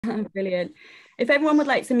Brilliant. If everyone would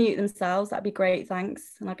like to mute themselves, that'd be great,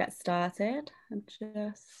 thanks. And I'll get started.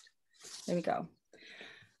 There we go.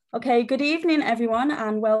 Okay, good evening, everyone,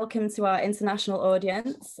 and welcome to our international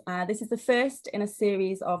audience. This is the first in a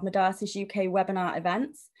series of Medartis UK webinar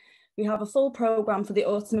events. We have a full programme for the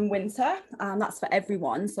autumn and winter, and that's for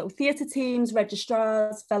everyone. So theatre teams,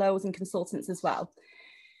 registrars, fellows and consultants as well.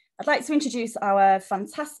 I'd like to introduce our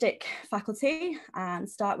fantastic faculty and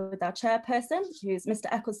start with our chairperson, who's Mr.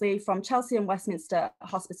 Eckersley from Chelsea and Westminster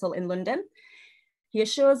Hospital in London. He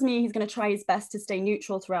assures me he's going to try his best to stay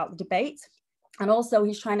neutral throughout the debate. And also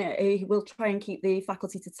he will try and keep the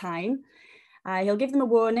faculty to time. He'll give them a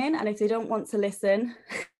warning, and if they don't want to listen,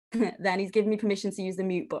 then he's given me permission to use the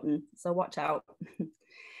mute button, so watch out.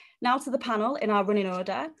 Now to the panel in our running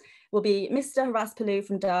order will be Mr. Haraspaloo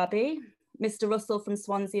from Derby, Mr. Russell from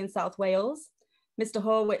Swansea in South Wales, Mr.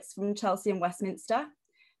 Horwitz from Chelsea and Westminster,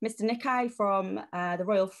 Mr. Nikai from the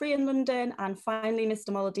Royal Free in London, and finally Mr.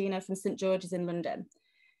 Moladina from St. George's in London.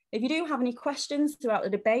 If you do have any questions throughout the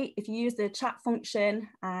debate, if you use the chat function,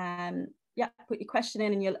 put your question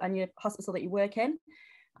in your hospital that you work in.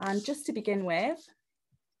 And just to begin with,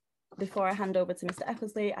 before I hand over to Mr.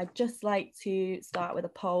 Eckersley, I'd just like to start with a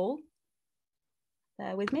poll.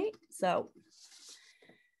 Bear with me. So,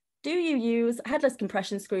 do you use headless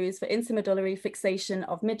compression screws for intramedullary fixation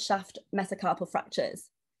of midshaft metacarpal fractures?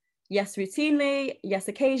 Yes, routinely. Yes,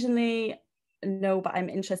 occasionally. No, but I'm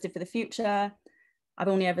interested for the future. I've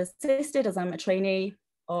only ever assisted as I'm a trainee,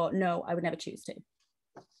 or no, I would never choose to.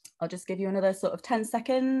 I'll just give you another sort of 10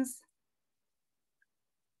 seconds.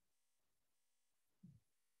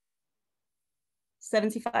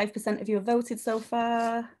 .75% of you have voted so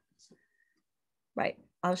far. Right,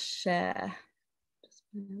 I'll share.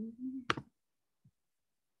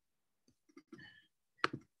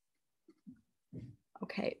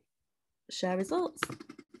 Okay, share results.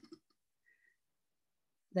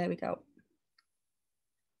 There we go.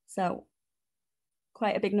 So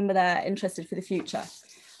quite a big number there interested for the future.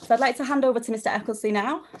 So I'd like to hand over to Mr. Eckersley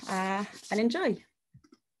now and enjoy.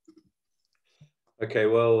 Okay,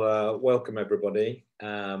 well, welcome everybody.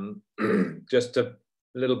 Just a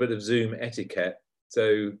little bit of Zoom etiquette.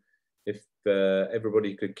 So if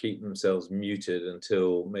everybody could keep themselves muted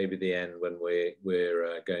until maybe the end when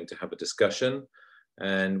we're going to have a discussion.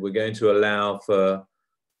 And we're going to allow for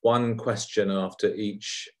one question after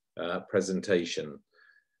each presentation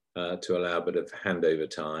to allow a bit of handover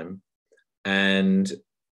time. And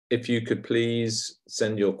if you could please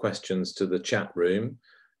send your questions to the chat room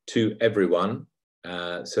to everyone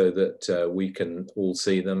so that we can all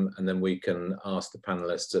see them, and then we can ask the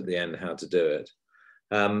panelists at the end how to do it.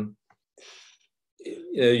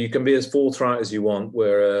 You can be as forthright as you want.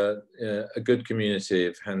 We're a good community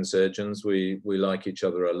of hand surgeons. We like each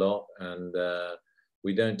other a lot, and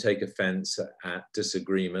we don't take offence at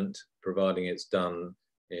disagreement, providing it's done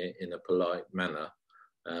in a polite manner,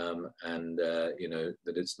 and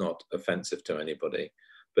that it's not offensive to anybody.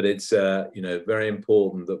 But it's very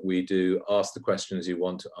important that we do ask the questions you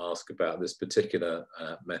want to ask about this particular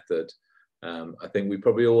method. I think we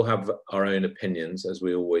probably all have our own opinions, as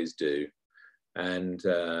we always do, and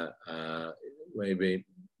maybe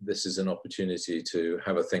this is an opportunity to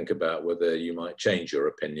have a think about whether you might change your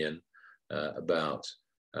opinion about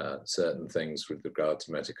certain things with regard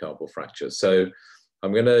to metacarpal fractures. So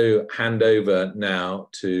I'm going to hand over now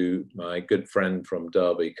to my good friend from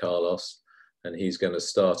Derby, Carlos, and he's going to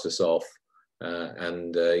start us off.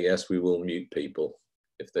 Yes, we will mute people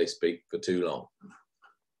if they speak for too long.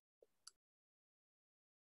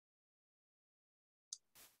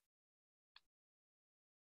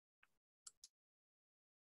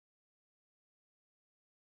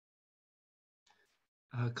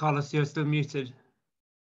 Carlos, you're still muted.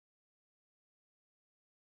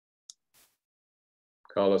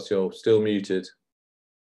 Carlos, you're still muted.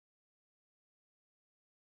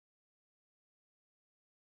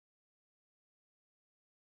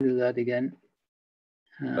 Do that again.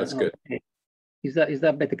 That's good. Okay. Is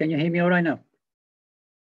that better? Can you hear me all right now?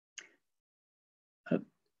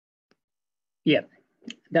 Yeah,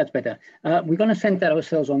 that's better. We're going to center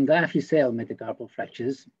ourselves on the aphyseal metacarpal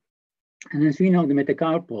fractures. And as we know, the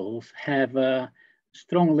metacarpals have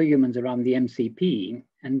strong ligaments around the MCP,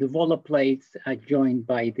 and the volar plates are joined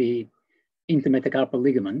by the intermetacarpal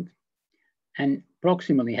ligament, and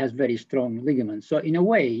proximally has very strong ligaments. So in a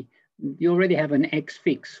way, you already have an X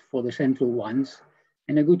fix for the central ones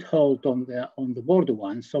and a good hold on the border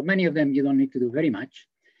ones. So many of them you don't need to do very much.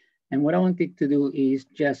 And what I wanted to do is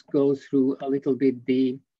just go through a little bit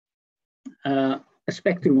the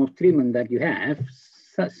spectrum of treatment that you have.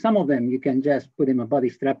 So some of them you can just put in a body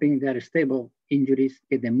strapping. They're stable injuries,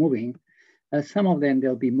 get them moving. Some of them,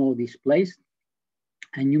 they'll be more displaced,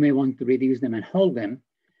 and you may want to reduce them and hold them.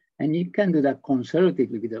 And you can do that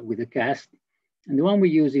conservatively with a cast. And the one we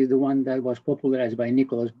use is the one that was popularized by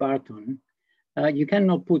Nicholas Barton. You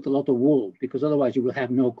cannot put a lot of wool because otherwise you will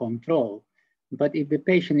have no control. But if the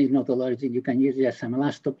patient is not allergic, you can use just some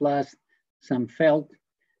elastoplast, some felt.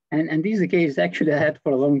 And this is the case actually I had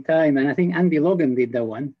for a long time. And I think Andy Logan did that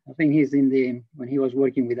one. I think he's when he was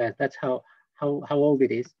working with us, that's how old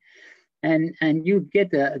it is. And you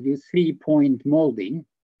get the 3-point molding,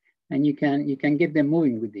 and you can get them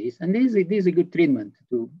moving with this. And this is a good treatment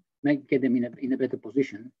to get them in a better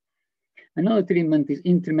position. Another treatment is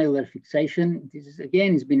intramedullary fixation. This is,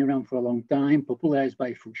 again, it's been around for a long time, popularized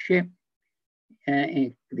by Fouché.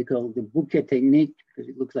 They call it the bouquet technique because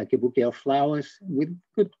it looks like a bouquet of flowers with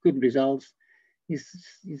good results.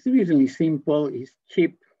 It's reasonably simple, it's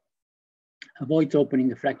cheap, avoids opening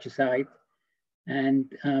the fracture site,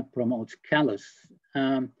 and promotes callus.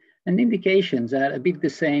 And indications are a bit the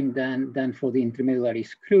same than for the intramedullary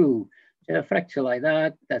screw. So a fracture like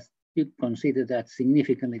that, you consider that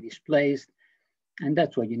significantly displaced, and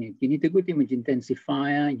that's what you need. You need a good image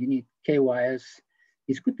intensifier, you need K-wires.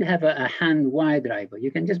 It's good to have a hand wire driver.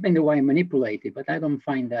 You can just bend the wire and manipulate it, but I don't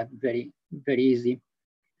find that very easy.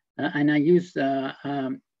 And I use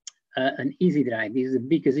an easy drive. This is the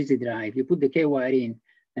biggest easy drive. You put the K-wire in,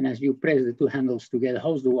 and as you press the two handles together,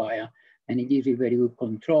 hold the wire, and it gives you very good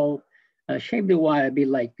control. Shape the wire a bit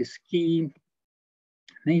like a ski.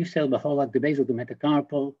 Then you sell the hole at the base of the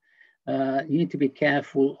metacarpal. You need to be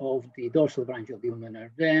careful of the dorsal branch of the ulnar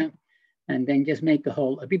nerve there, and then just make the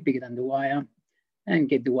hole a bit bigger than the wire and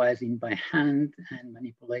get the wires in by hand and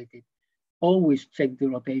manipulate it. Always check the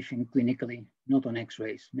rotation clinically, not on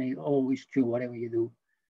x-rays. May always choose whatever you do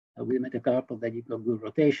with metacarpal that you've got good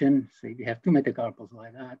rotation. So if you have 2 metacarpals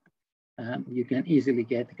like that, you can easily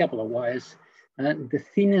get a couple of wires. The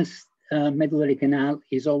thinnest medullary canal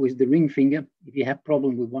is always the ring finger. If you have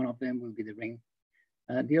problem with one of them, will be the ring.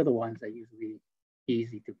 The other ones are usually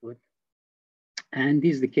easy to put. And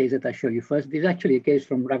this is the case that I show you first. This is actually a case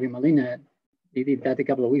from Ravi Malina. He did that a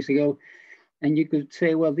couple of weeks ago. And you could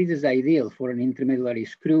say, well, this is ideal for an intramedullary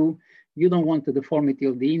screw. You don't want the deformity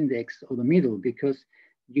of the index or the middle because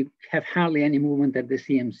you have hardly any movement at the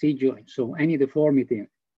CMC joint. So any deformity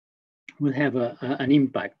will have an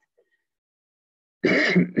impact.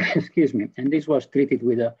 Excuse me. And this was treated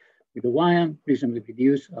with a wire, reasonably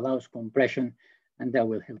reduced, allows compression, and that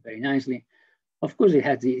will help very nicely. Of course, it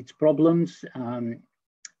has its problems.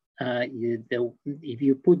 If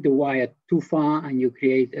you put the wire too far and you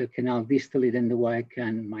create a canal distally, then the wire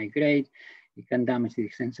can migrate. It can damage the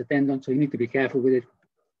extensor tendon, so you need to be careful with it.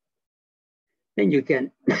 Then you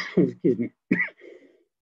can, excuse me.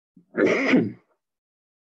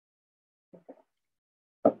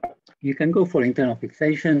 You can go for internal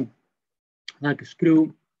fixation, like a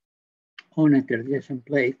screw, or an anti-radiation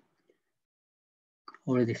plate,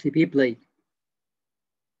 or a DCP plate.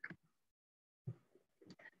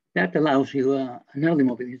 That allows you an early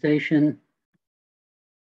mobilization,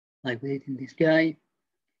 like we did in this guy,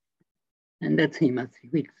 and that's him at 3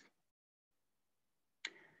 weeks.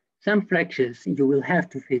 Some fractures you will have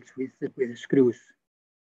to fix with the screws,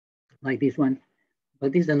 like this one,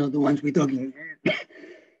 but these are not the ones we're talking.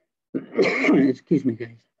 Excuse me,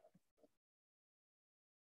 guys.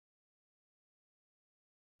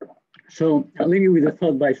 So I'll leave you with a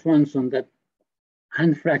thought by Swanson that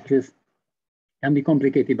hand fractures can be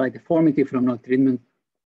complicated by deformity from no treatment,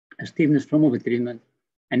 stiffness from over-treatment,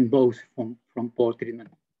 and both from poor treatment.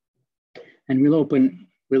 And we'll open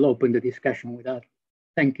the discussion with that.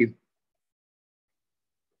 Thank you.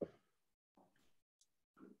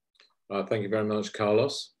 Thank you very much,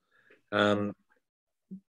 Carlos.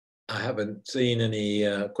 I haven't seen any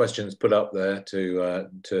questions put up there to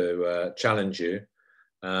challenge you.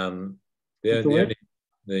 The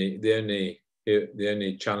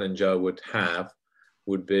only challenge I would have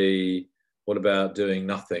would be, what about doing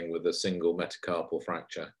nothing with a single metacarpal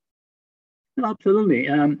fracture? Absolutely.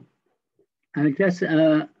 I guess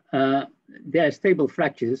there are stable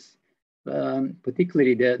fractures,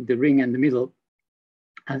 particularly the ring and the middle.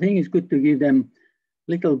 I think it's good to give them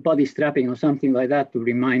little body strapping or something like that to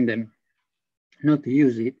remind them not to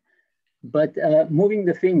use it. But moving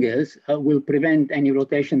the fingers will prevent any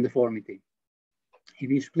rotation deformity. If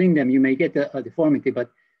you split them, you may get a deformity,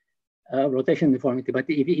 but rotation deformity. But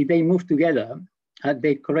if they move together,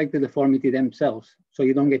 they correct the deformity themselves. So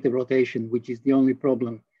you don't get the rotation, which is the only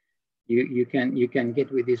problem you can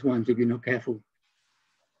get with these ones if you're not careful.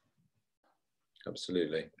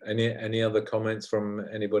 Absolutely. Any other comments from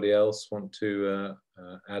anybody else? Want to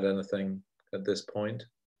add anything? at this point?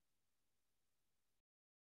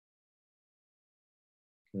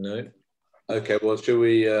 No. Okay. Well, shall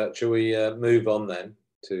we move on then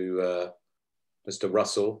to Mr.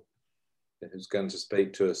 Russell, who's going to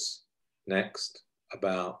speak to us next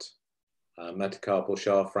about metacarpal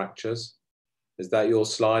shaft fractures. Is that your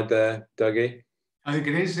slide there, Dougie? I think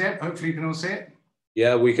it is, yeah. Hopefully you can all see it.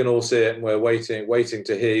 Yeah, we can all see it, and we're waiting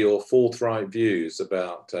to hear your forthright views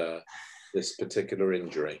about this particular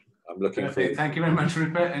injury. I'm looking forward. Thank you very much,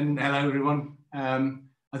 Rupert, and hello, everyone.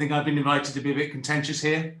 I think I've been invited to be a bit contentious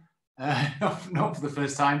here, not for the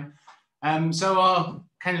first time. So our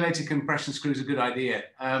cannulated compression screw is a good idea.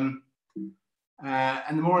 And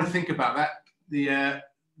the more I think about that, the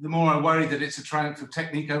more I worry that it's a triumph of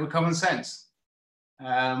technique over common sense.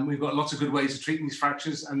 We've got lots of good ways of treating these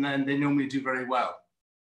fractures, and then they normally do very well.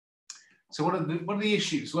 So what are the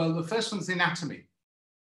issues? Well, the first one's the anatomy.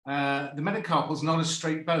 The metacarpal is not a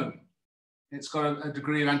straight bone. It's got a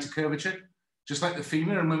degree of anticurvature, just like the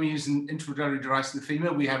femur. And when we use an intramedullary device in the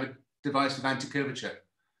femur, we have a device with anticurvature.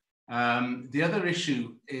 The other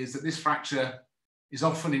issue is that this fracture is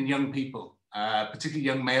often in young people, particularly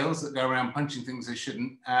young males that go around punching things they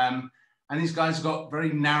shouldn't. And these guys have got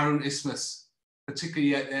very narrow isthmus,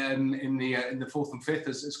 particularly in the fourth and fifth,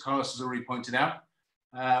 as Carlos has already pointed out,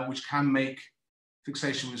 which can make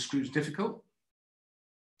fixation with screws difficult.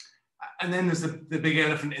 And then there's the big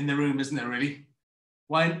elephant in the room, isn't there, really?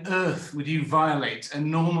 Why on earth would you violate a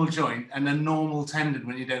normal joint and a normal tendon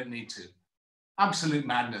when you don't need to? Absolute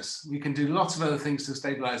madness. We can do lots of other things to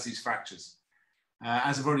stabilize these fractures.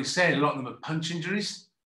 As I've already said, a lot of them are punch injuries.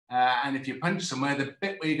 And if you punch somewhere, the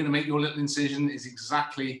bit where you're going to make your little incision is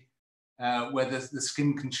exactly where the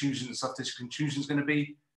skin contusion, the soft tissue contusion is going to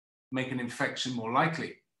be, make an infection more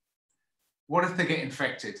likely. What if they get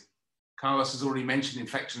infected? Carlos has already mentioned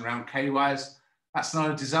infection around K-wires. That's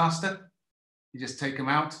not a disaster. You just take them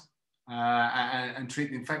out and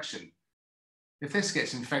treat the infection. If this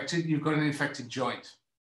gets infected, you've got an infected joint.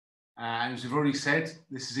 And as we've already said,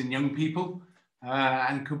 this is in young people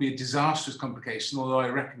and could be a disastrous complication, although I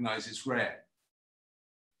recognize it's rare.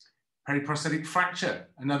 Periprosthetic fracture,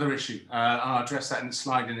 another issue. I'll address that in the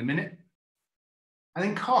slide in a minute. And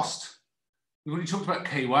then cost. We've already talked about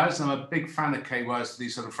K-wires, and I'm a big fan of K-wires for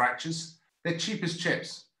these sort of fractures. They're cheap as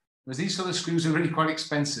chips, whereas these sort of screws are really quite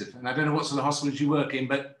expensive. And I don't know what sort of hospitals you work in,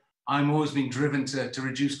 but I'm always being driven to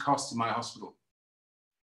reduce costs in my hospital.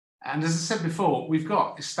 And as I said before, we've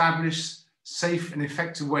got established, safe and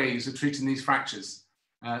effective ways of treating these fractures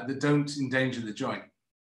that don't endanger the joint.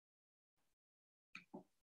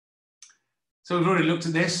 So we've already looked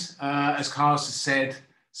at this. As Carlos has said,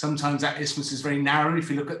 sometimes that isthmus is very narrow. If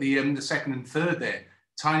you look at the second and third there,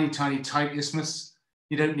 tiny, tiny, tight isthmus.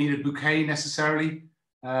 You don't need a bouquet necessarily.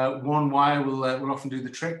 One wire will often do the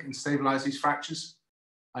trick and stabilize these fractures.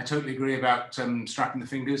 I totally agree about strapping the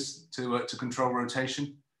fingers to control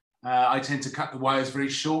rotation. I tend to cut the wires very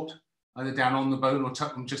short, either down on the bone or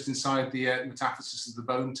tuck them just inside the metaphysis of the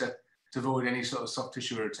bone to avoid any sort of soft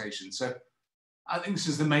tissue irritation. So I think this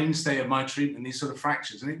is the mainstay of my treatment, these sort of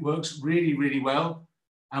fractures, and it works really, really well.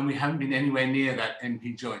 And we haven't been anywhere near that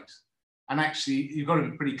NP joint. And actually, you've got to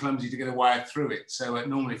be pretty clumsy to get a wire through it. So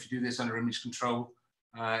normally, if you do this under image control,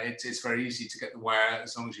 it's very easy to get the wire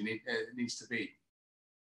as long as you need, it needs to be.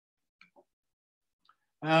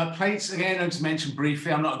 Plates, again, I'm to mention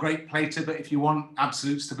briefly, I'm not a great plater, but if you want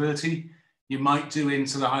absolute stability, you might do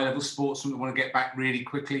into the high-level sportsmen that want to get back really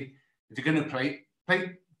quickly. If you're going to plate,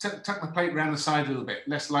 tuck the plate around the side a little bit,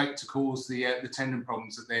 less likely to cause the tendon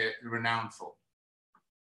problems that they're renowned for.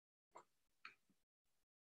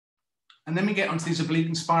 And then we get onto these oblique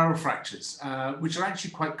and spiral fractures, which are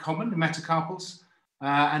actually quite common in metacarpals.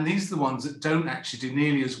 And these are the ones that don't actually do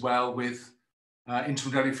nearly as well with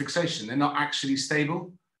intramedullary fixation. They're not actually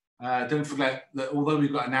stable. Don't forget that although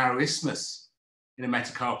we've got a narrow isthmus in a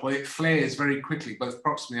metacarpal, it flares very quickly, both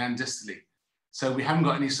proximally and distally. So we haven't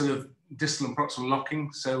got any sort of distal and proximal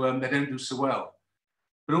locking, so they don't do so well.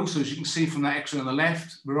 But also, as you can see from that X-ray on the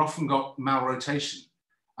left, we've often got malrotation.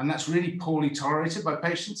 And that's really poorly tolerated by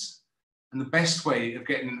patients. And the best way of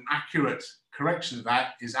getting an accurate correction of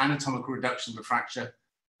that is anatomical reduction of the fracture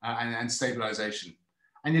and stabilization.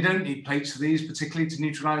 And you don't need plates for these, particularly to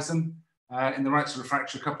neutralize them. In the right sort of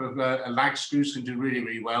fracture, a couple of lag screws can do really,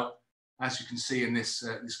 really well, as you can see in this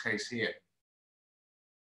case here.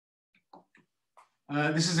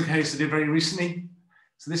 This is a case I did very recently.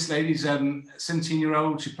 So this lady's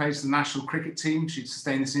 17-year-old. She plays for the national cricket team. She'd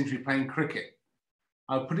sustained this injury playing cricket.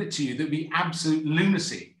 I'll put it to you, there'd be absolute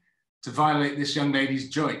lunacy to violate this young lady's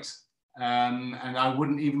joint. And I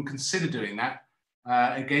wouldn't even consider doing that.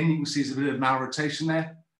 Again, you can see there's a bit of malrotation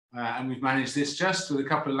there. And we've managed this just with a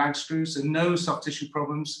couple of lag screws and no soft tissue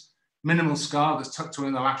problems, minimal scar that's tucked away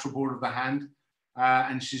in the lateral border of the hand.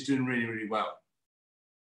 And she's doing really, really well.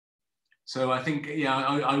 So I think, yeah,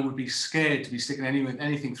 I would be scared to be sticking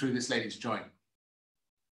anything through this lady's joint.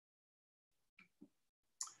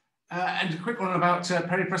 And a quick one about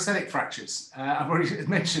periprosthetic fractures. I've already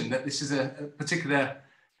mentioned that this is a particular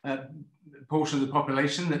portion of the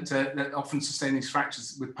population that often sustain these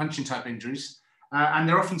fractures with punching type injuries. And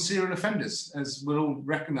they're often serial offenders, as we'll all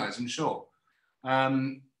recognize, I'm sure.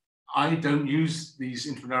 I don't use these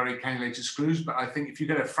intramedullary cannulated screws, but I think if you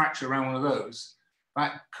get a fracture around one of those,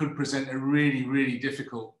 that could present a really, really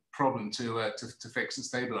difficult problem to fix and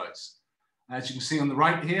stabilize. As you can see on the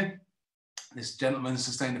right here, this gentleman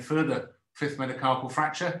sustained a further 5th metacarpal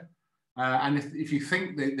fracture. And if you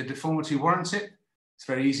think the deformity warrants it, it's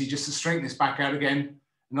very easy just to straighten this back out again,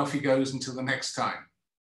 and off he goes until the next time.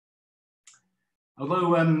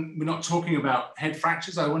 Although we're not talking about head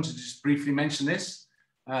fractures, I wanted to just briefly mention this.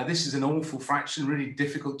 This is an awful fracture, really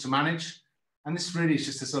difficult to manage. And this really is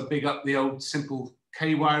just to sort of big up the old simple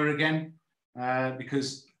K-wire again,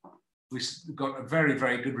 because we've got a very,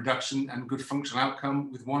 very good reduction and good functional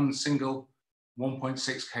outcome with one single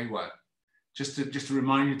 1.6 K-wire. Just to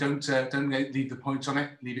remind you, don't leave the point on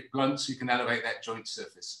it, leave it blunt so you can elevate that joint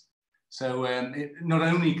surface. So not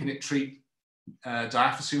only can it treat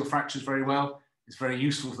diaphyseal fractures very well, it's very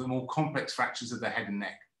useful for the more complex fractures of the head and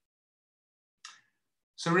neck.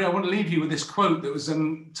 So really, I want to leave you with this quote that was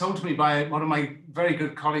told to me by one of my very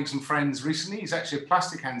good colleagues and friends recently. He's actually a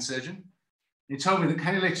plastic hand surgeon. He told me that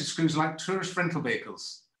cannulated screws are like tourist rental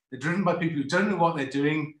vehicles. They're driven by people who don't know what they're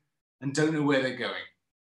doing and don't know where they're going.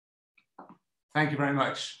 Thank you very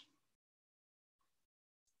much.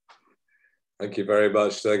 Thank you very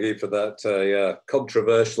much, Dougie, for that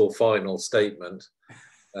controversial final statement.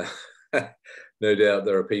 No doubt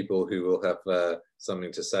there are people who will have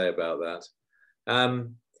something to say about that.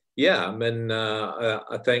 Yeah, I mean,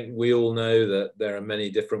 I think we all know that there are many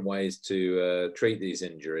different ways to treat these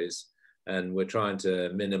injuries, and we're trying to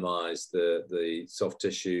minimize the soft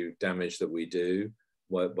tissue damage that we do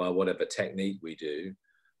by whatever technique we do.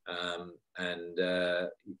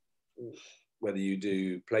 Whether you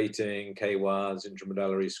do plating, K-wires,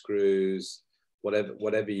 intramedullary screws,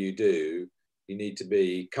 whatever you do, you need to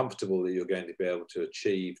be comfortable that you're going to be able to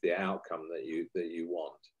achieve the outcome that you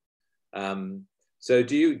want. So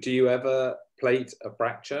do you ever plate a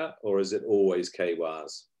fracture, or is it always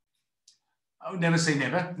K-wires? I would never say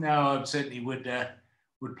never. No, I certainly would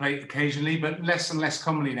plate occasionally, but less and less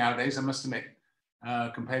commonly nowadays, I must admit,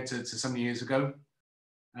 compared to some years ago.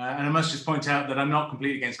 And I must just point out that I'm not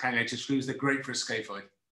completely against cannulated screws. They're great for a scaphoid.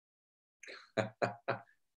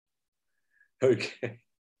 Okay.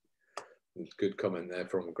 Good comment there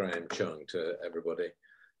from Graham Chung to everybody,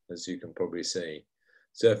 as you can probably see.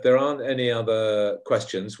 So if there aren't any other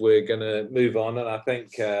questions, we're going to move on. And I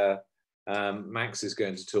think Max is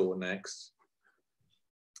going to talk next.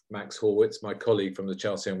 Max Horwitz, my colleague from the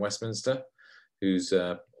Chelsea and Westminster, who's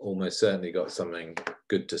almost certainly got something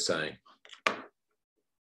good to say.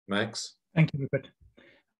 Max? Thank you, Rupert.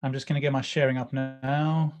 I'm just going to get my sharing up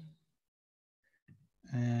now.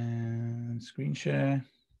 And screen share.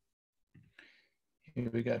 Here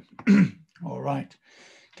we go. All right.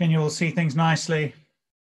 Can you all see things nicely?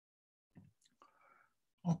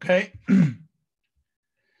 Okay.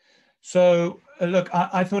 So look,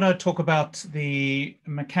 I thought I'd talk about the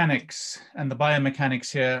mechanics and the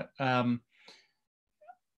biomechanics here.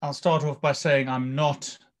 I'll start off by saying I'm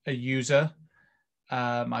not a user.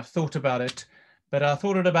 I've thought about it, but I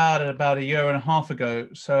thought about it about a year and a half ago.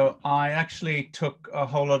 So I actually took a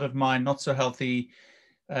whole lot of my not so healthy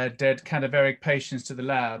dead cadaveric patients to the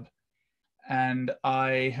lab, and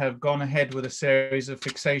I have gone ahead with a series of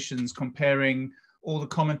fixations comparing all the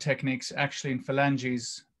common techniques actually in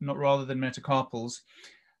phalanges, not rather than metacarpals.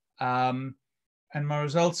 And my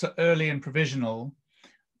results are early and provisional,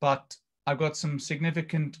 but I've got some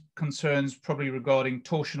significant concerns probably regarding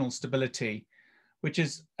torsional stability, which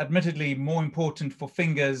is admittedly more important for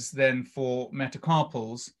fingers than for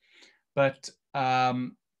metacarpals, but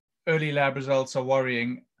early lab results are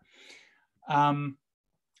worrying.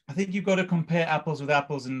 I think you've got to compare apples with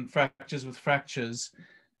apples and fractures with fractures.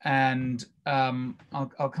 And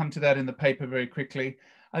I'll come to that in the paper very quickly.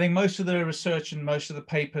 I think most of the research and most of the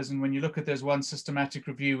papers, and when you look at there's one systematic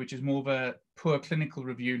review, which is more of a poor clinical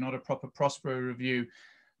review, not a proper Prospero review,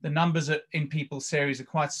 the numbers in people's series are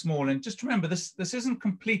quite small. And just remember, this isn't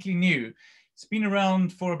completely new. It's been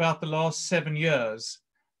around for about the last 7 years,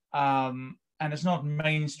 and it's not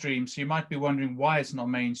mainstream. So you might be wondering why it's not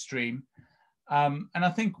mainstream. And I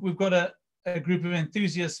think we've got to a group of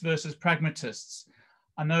enthusiasts versus pragmatists.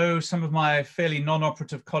 I know some of my fairly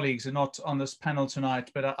non-operative colleagues are not on this panel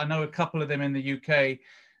tonight, but I know a couple of them in the UK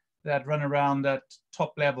that run around at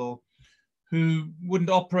top level who wouldn't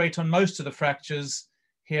operate on most of the fractures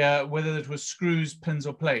here, whether it was screws, pins,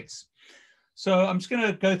 or plates. So I'm just going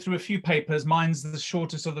to go through a few papers. Mine's the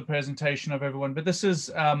shortest of the presentation of everyone, but this is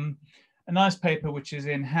a nice paper which is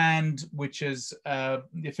in Hand, which is the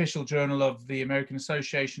official journal of the American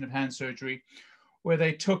Association of Hand Surgery, where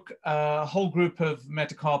they took a whole group of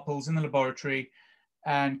metacarpals in the laboratory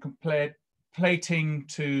and compared plating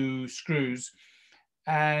to screws.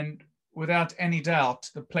 And without any doubt,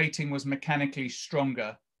 the plating was mechanically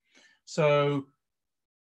stronger. So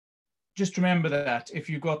just remember that if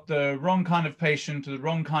you've got the wrong kind of patient or the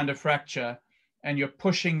wrong kind of fracture and you're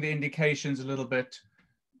pushing the indications a little bit,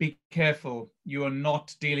 be careful. You are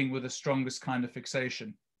not dealing with the strongest kind of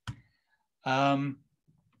fixation.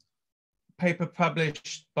 Paper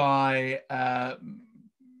published by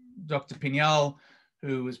Dr. Pignal,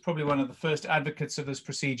 who was probably one of the first advocates of this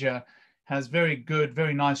procedure, has very good,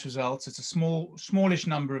 very nice results. It's a smallish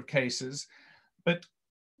number of cases, but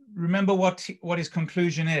remember what his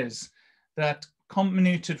conclusion is, that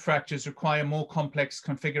comminuted fractures require more complex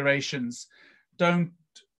configurations. Don't,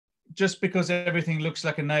 just because everything looks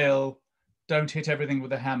like a nail, don't hit everything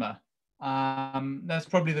with a hammer. That's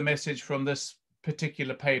probably the message from this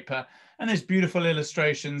particular paper. And there's beautiful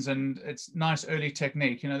illustrations and it's nice early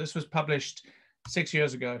technique. You know, this was published 6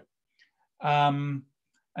 years ago.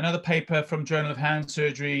 Another paper from Journal of Hand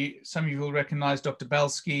Surgery, some of you will recognize Dr.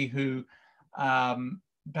 Belsky, who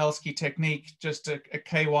Belsky technique, just a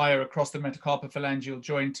K-wire across the metacarpophalangeal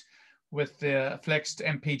joint with the flexed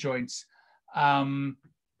MP joints.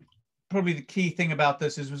 Probably the key thing about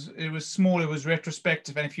this is it was small, it was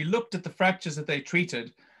retrospective. And if you looked at the fractures that they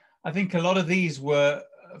treated, I think a lot of these were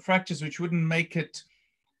fractures which wouldn't make it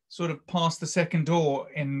sort of past the second door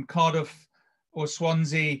in Cardiff or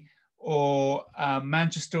Swansea or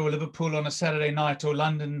Manchester or Liverpool on a Saturday night or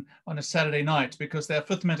London on a Saturday night, because they're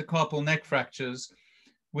fifth metacarpal neck fractures,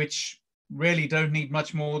 which really don't need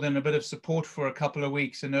much more than a bit of support for a couple of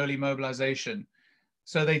weeks and early mobilization.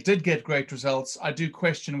 So they did get great results. I do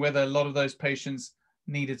question whether a lot of those patients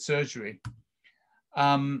needed surgery.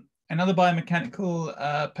 Another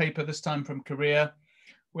biomechanical paper, this time from Korea,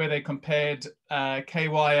 where they compared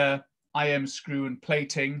K-wire, IM screw, and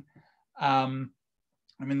plating.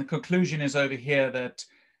 I mean, the conclusion is over here that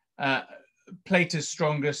plate is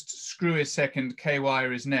strongest, screw is second,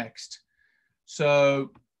 K-wire is next.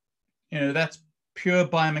 So, you know, that's pure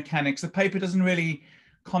biomechanics. The paper doesn't really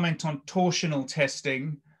comment on torsional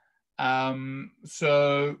testing.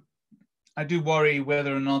 So I do worry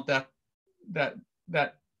whether or not that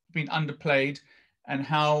been underplayed and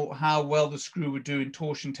how well the screw would do in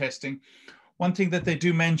torsion testing. One thing that they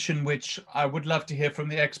do mention, which I would love to hear from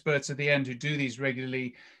the experts at the end who do these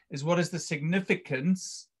regularly, is what is the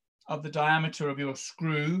significance of the diameter of your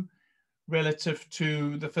screw relative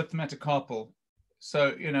to the fifth metacarpal.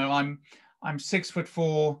 So, you know, I'm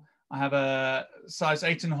 6'4", I have a size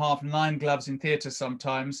 8.5, 9 gloves in theater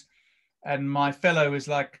sometimes, and my fellow is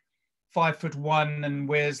like 5'1" and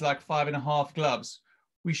wears like 5.5 gloves.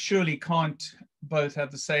 We surely can't both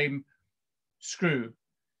have the same screw.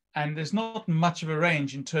 And there's not much of a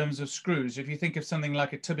range in terms of screws. If you think of something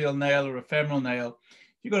like a tibial nail or a femoral nail,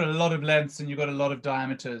 you've got a lot of lengths and you've got a lot of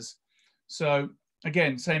diameters. So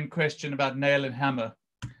again, same question about nail and hammer.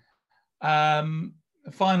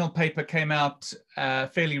 The final paper came out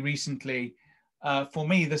fairly recently. For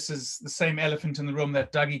me, this is the same elephant in the room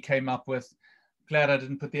that Dougie came up with. Glad I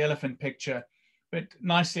didn't put the elephant picture, but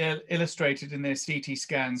nicely illustrated in their CT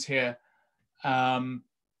scans here.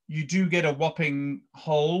 You do get a whopping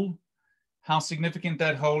hole. How significant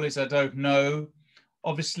that hole is, I don't know.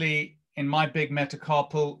 Obviously, in my big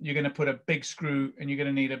metacarpal, you're going to put a big screw and you're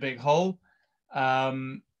going to need a big hole.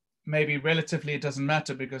 Maybe relatively it doesn't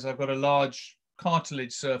matter because I've got a large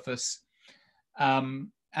cartilage surface.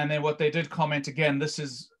 And then what they did comment, again, this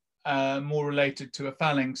is more related to a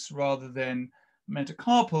phalanx rather than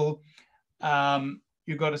metacarpal.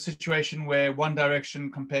 You've got a situation where one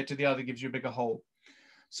direction compared to the other gives you a bigger hole.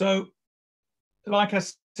 So, like I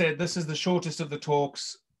said, this is the shortest of the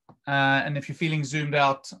talks. And if you're feeling zoomed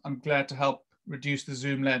out, I'm glad to help reduce the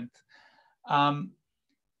zoom length.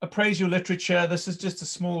 Appraise your literature. This is just a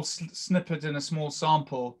small snippet in a small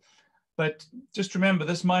sample. But just remember,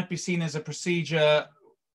 this might be seen as a procedure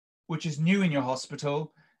which is new in your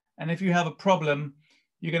hospital. And if you have a problem,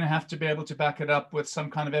 you're going to have to be able to back it up with some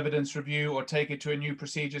kind of evidence review or take it to a new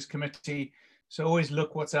procedures committee. So always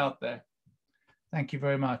look what's out there. Thank you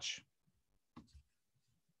very much.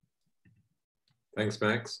 Thanks,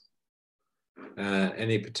 Max.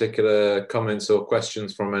 Any particular comments or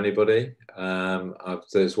questions from anybody?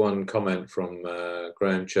 There's one comment from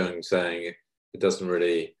Graham Chung saying it doesn't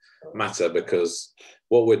really matter because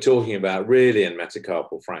what we're talking about really in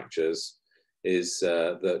metacarpal fractures is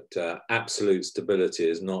that absolute stability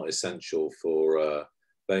is not essential for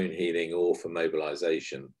bone healing or for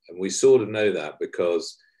mobilization. And we sort of know that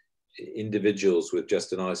because individuals with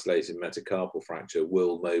just an isolated metacarpal fracture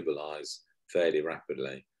will mobilize fairly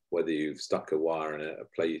rapidly, whether you've stuck a wire in a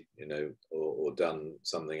plate, you know, or done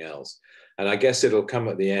something else. And I guess it'll come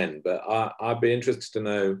at the end, but I'd be interested to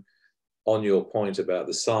know, on your point about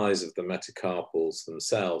the size of the metacarpals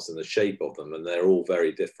themselves and the shape of them, and they're all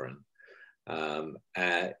very different,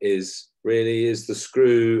 is the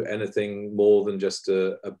screw anything more than just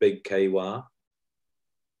a big K-wire?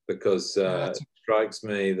 Because it strikes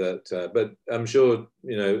me that, but I'm sure,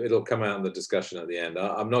 you know, it'll come out in the discussion at the end.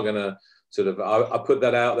 I'm not going to sort of, I'll put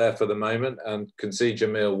that out there for the moment, and can see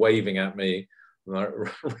Jamil waving at me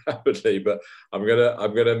rapidly, but I'm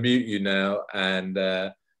gonna mute you now, and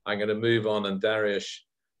I'm going to move on, and Darius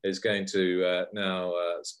is going to now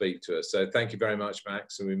speak to us. So thank you very much,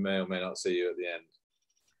 Max, and we may or may not see you at the end.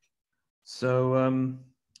 So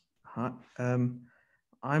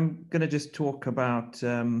I'm going to just talk about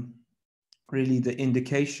really the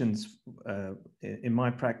indications in my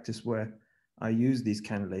practice where I use these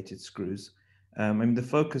cannulated screws. I mean, the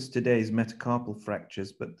focus today is metacarpal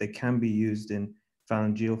fractures, but they can be used in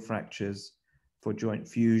phalangeal fractures, for joint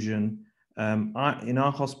fusion. In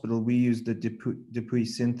our hospital, we use the Dupuy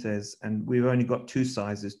synthase, and we've only got two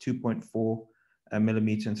sizes, 2.4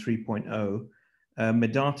 millimeter and 3.0.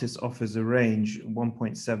 Medartis offers a range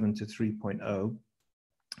 1.7 to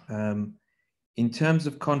 3.0. In terms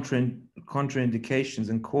of contraindications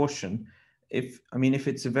and caution, if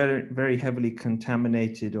it's a very, very heavily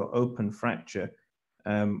contaminated or open fracture,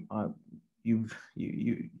 you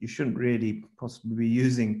shouldn't really possibly be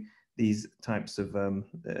using these types of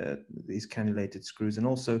these cannulated screws, and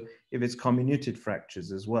also if it's comminuted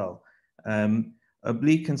fractures as well.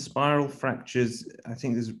 Oblique and spiral fractures, I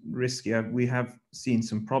think is risky. We have seen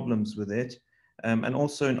some problems with it, and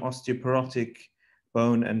also in osteoporotic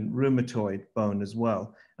bone and rheumatoid bone as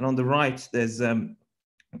well. And on the right, there's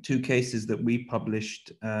two cases that we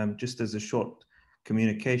published just as a short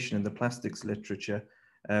communication in the plastics literature.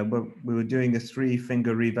 Where we were doing a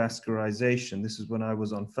 3-finger revascularization. This is when I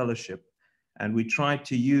was on fellowship, and we tried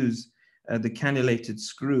to use the cannulated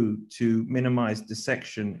screw to minimize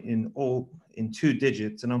dissection in 2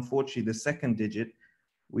 digits. And unfortunately, the second digit,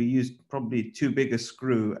 we used probably too big a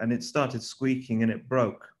screw, and it started squeaking and it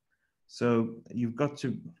broke. So you've got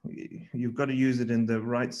to use it in the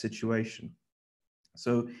right situation.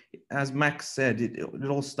 So as Max said, it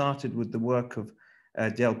all started with the work of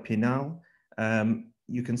Del Pinal.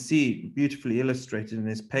 You can see beautifully illustrated in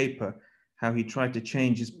his paper how he tried to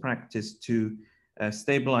change his practice to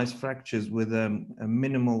stabilize fractures with a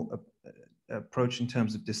minimal approach in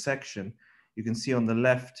terms of dissection. You can see on the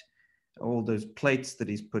left all those plates that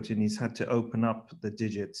he's put in. He's had to open up the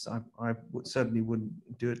digits. I certainly wouldn't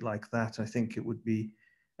do it like that. I think it would be,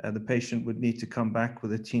 the patient would need to come back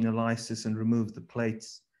with a tenolysis and remove the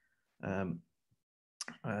plates.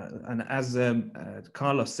 And as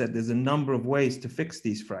Carlos said, there's a number of ways to fix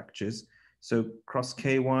these fractures. So cross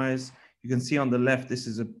K-wires, you can see on the left, this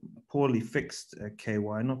is a poorly fixed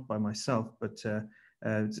K-wire, not by myself, but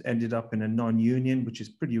it's ended up in a non-union, which is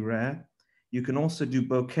pretty rare. You can also do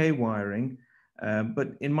bouquet wiring,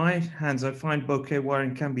 but in my hands, I find bouquet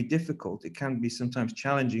wiring can be difficult. It can be sometimes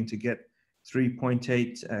challenging to get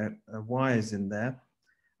 3.8 wires in there,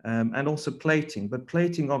 and also plating. But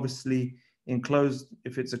plating obviously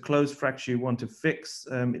if it's a closed fracture you want to fix,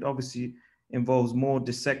 it obviously involves more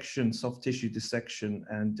dissection, soft tissue dissection,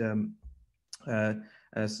 and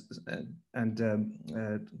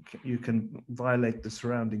you can violate the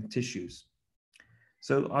surrounding tissues.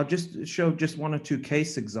 So I'll just show just 1 or 2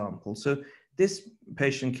 case examples. So this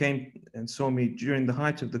patient came and saw me during the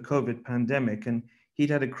height of the COVID pandemic, and he'd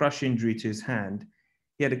had a crush injury to his hand.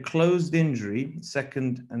 He had a closed injury,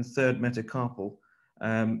 2nd and 3rd metacarpal,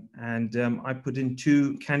 I put in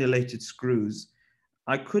 2 cannulated screws.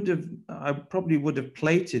 I probably would have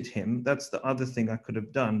plated him. That's the other thing I could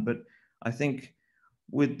have done. But I think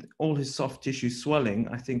with all his soft tissue swelling,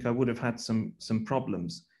 I think I would have had some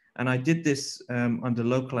problems. And I did this under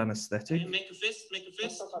local anesthetic. Make a fist, make a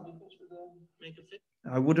fist. Make a fist.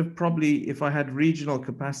 I would have probably, if I had regional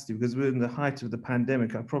capacity, because we're in the height of the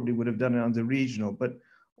pandemic, I probably would have done it under regional. But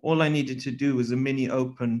all I needed to do was a mini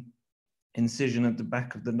open incision at the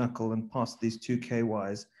back of the knuckle and past these 2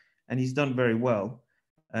 K-wires, and he's done very well.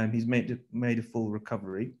 He's made a full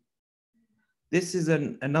recovery. This is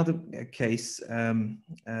another case.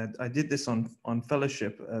 I did this on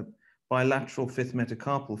fellowship, bilateral fifth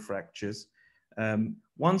metacarpal fractures.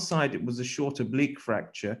 One side, it was a short oblique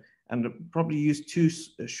fracture, and probably used too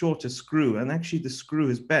short a screw, and actually the screw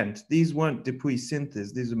is bent. These weren't Dupuy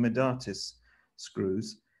synthes, these are Medartis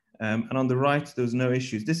screws. And on the right, there was no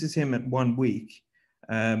issues. This is him at 1 week,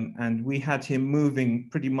 and we had him moving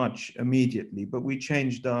pretty much immediately, but we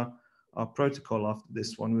changed our protocol after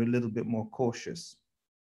this one. We're a little bit more cautious.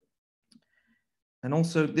 And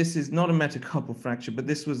also, this is not a metacarpal fracture, but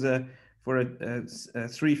this was for a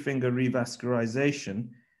 3-finger revascularization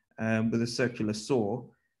with a circular saw,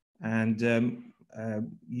 and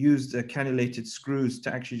used cannulated screws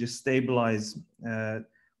to actually just stabilize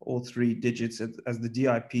all 3 digits as the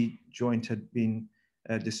DIP joint had been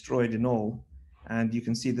destroyed in all. And you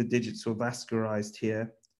can see the digits were vascularized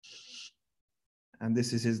here. And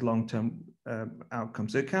this is his long-term outcome.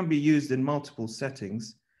 So it can be used in multiple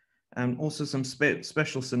settings, and also some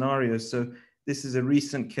special scenarios. So this is a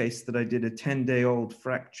recent case that I did, a 10-day-old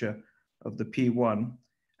fracture of the P1.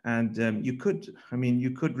 And you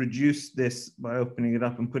could reduce this by opening it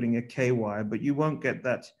up and putting a K-wire, but you won't get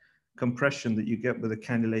that compression that you get with a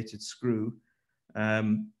cannulated screw.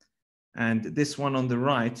 And this one on the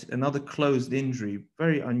right, another closed injury,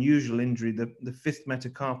 very unusual injury. The fifth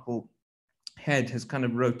metacarpal head has kind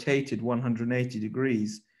of rotated 180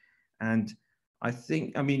 degrees. And I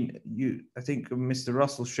think Mr.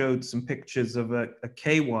 Russell showed some pictures of a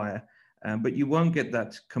K-wire, but you won't get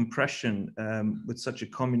that compression with such a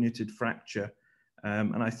comminuted fracture.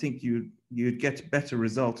 And I think you'd get a better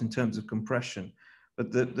result in terms of compression.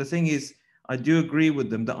 But the thing is, I do agree with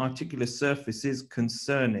them, the articular surface is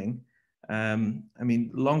concerning.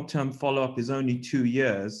 Long-term follow-up is only 2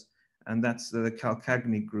 years, and that's the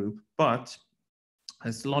Calcagni group. But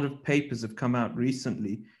as a lot of papers have come out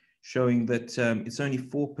recently showing that it's only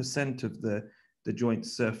 4% of the joint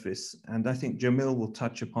surface. And I think Jamil will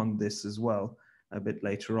touch upon this as well a bit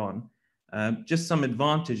later on. Just some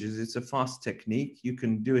advantages. It's a fast technique. You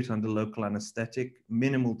can do it under local anesthetic,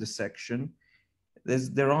 minimal dissection.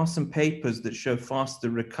 There are some papers that show faster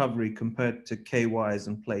recovery compared to K-wires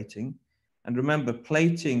and plating. And remember,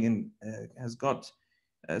 plating has got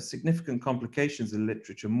significant complications in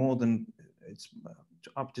literature, more than it's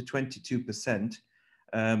up to 22%.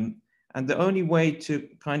 And the only way to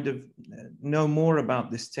kind of know more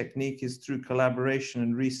about this technique is through collaboration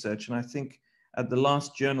and research. And I think at the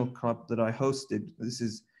last journal club that I hosted,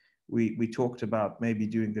 we talked about maybe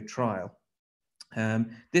doing a trial.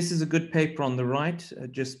 This is a good paper on the right,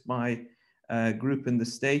 just by a group in the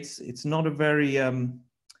States. It's not a very,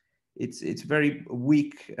 it's very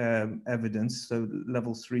weak evidence, so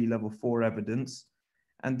level 3, level 4 evidence.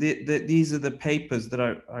 And these are the papers that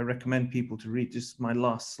I recommend people to read. Just my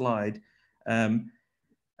last slide.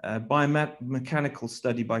 Biomechanical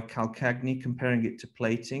study by Calcagni comparing it to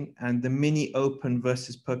plating, and the mini open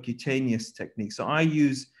versus percutaneous technique. So I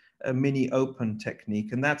use a mini open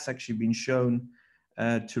technique, and that's actually been shown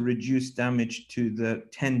to reduce damage to the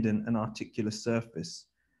tendon and articular surface.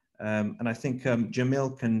 And I think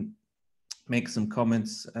Jamil can make some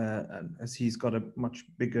comments as he's got a much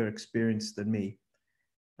bigger experience than me.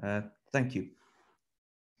 Thank you.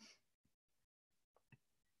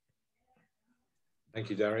 Thank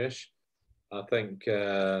you, Dariush. I think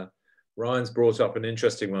Ryan's brought up an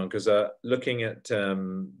interesting one, because looking at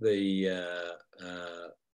the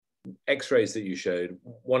X-rays that you showed,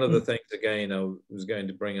 one of the things, again, I was going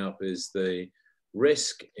to bring up is the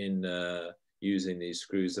risk in using these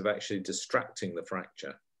screws of actually distracting the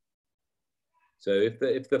fracture. So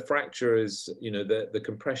if the fracture is, the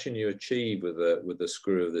compression you achieve with a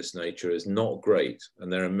screw of this nature is not great,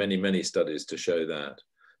 and there are many studies to show that.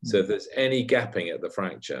 So if there's any gapping at the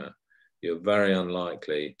fracture, you're very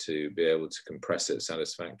unlikely to be able to compress it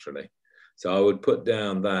satisfactorily. So I would put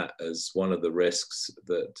down that as one of the risks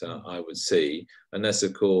that I would see, unless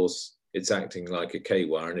of course it's acting like a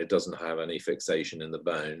K-wire and it doesn't have any fixation in the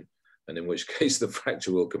bone, and in which case the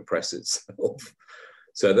fracture will compress itself.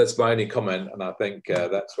 So that's my only comment, and I think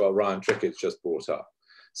that's what Ryan Trickett's just brought up.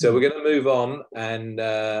 So we're going to move on, and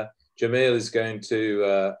Jamil is going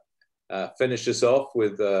to finish us off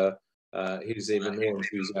with he's even more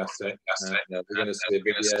enthusiastic. And, we're going to see a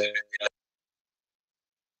video.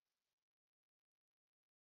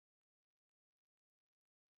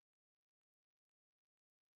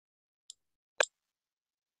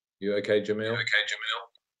 You okay, Jamil?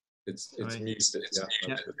 It's muted.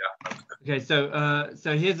 Yeah. Okay, so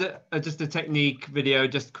here's just a technique video,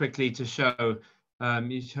 just quickly to show.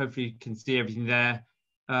 You hopefully can see everything there.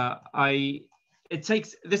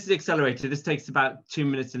 this is accelerated. This takes about 2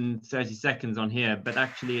 minutes and 30 seconds on here, but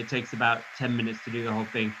actually it takes about 10 minutes to do the whole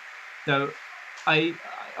thing. So I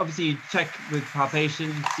obviously check with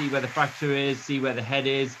palpation, see where the fracture is, see where the head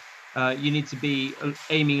is. You need to be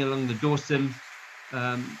aiming along the dorsum.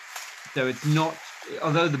 So it's not,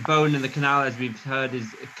 although the bone in the canal, as we've heard,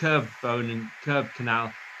 is a curved bone and curved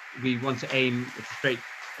canal, we want to aim at a straight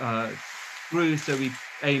screw, so we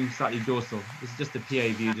aim slightly dorsal. This is just a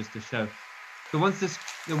PA view just to show. So once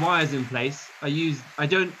the wire's in place, I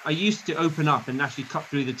used to open up and actually cut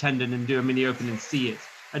through the tendon and do a mini open and see it.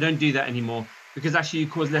 I don't do that anymore because actually you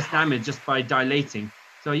cause less damage just by dilating.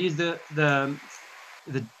 So I use the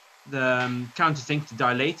countersink to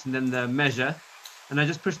dilate and then the measure, and I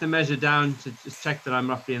just push the measure down to just check that I'm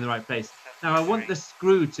roughly in the right place. Now I want the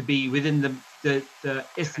screw to be within the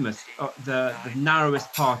isthmus, the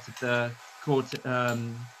narrowest part of the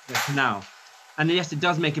canal. And yes, it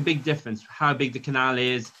does make a big difference how big the canal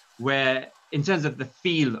is, where in terms of the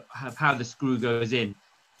feel of how the screw goes in.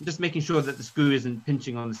 Just making sure that the screw isn't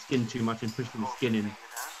pinching on the skin too much and pushing the skin in.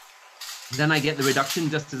 Then I get the reduction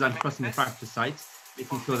just as I'm crossing the fracture site,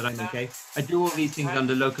 making sure that I'm okay. I do all these things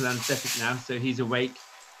under local anesthetic now, so he's awake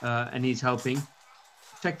and he's helping.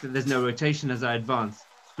 Check that there's no rotation as I advance.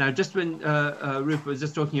 Now, just when Rupert was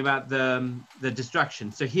just talking about the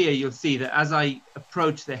distraction. So here you'll see that as I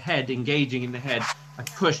approach the head, engaging in the head, I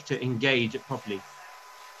push to engage it properly.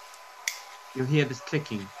 You'll hear this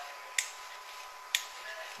clicking.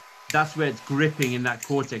 That's where it's gripping in that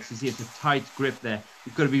cortex. You see it's a tight grip there.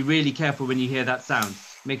 You've got to be really careful when you hear that sound.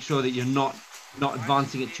 Make sure that you're not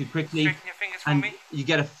advancing it too quickly, and you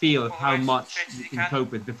get a feel of how much you can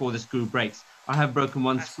cope with before the screw breaks. I have broken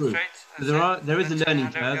one screw. So there is a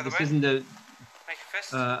learning curve. This isn't a,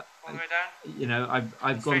 you know,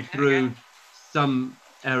 I've gone through some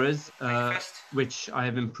errors, which I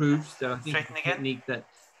have improved. So I think it's a technique that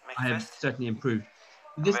I have certainly improved.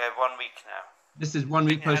 This, we're 1 week now. This is 1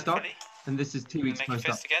 week post-op, and this is 2 weeks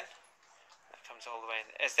post-op. Again. That comes all the way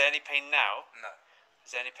in. Is there any pain now? No.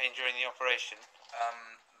 Is there any pain during the operation?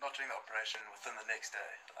 Not during the operation, within the next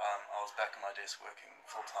day. I was back at my desk working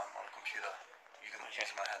full-time on a computer.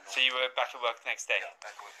 Using my hand. So you were back at work the next day? Yeah,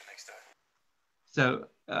 back at work the next day. So,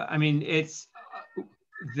 I mean, it's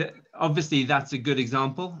obviously that's a good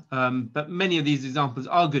example, but many of these examples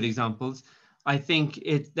are good examples. I think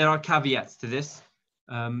there are caveats to this.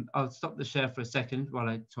 I'll stop the share for a second while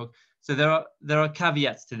I talk. So there are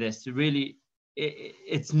caveats to this. Really,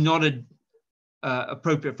 it's not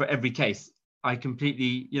appropriate for every case. I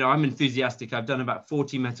completely, you know, I'm enthusiastic. I've done about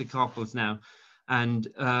 40 metacarpals now, and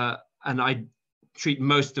I treat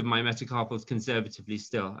most of my metacarpals conservatively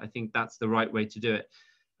still. I think that's the right way to do it.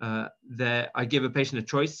 I give a patient a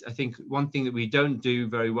choice. I think one thing that we don't do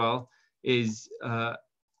very well is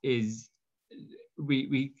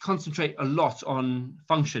we concentrate a lot on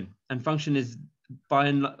function, and function is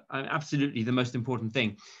absolutely the most important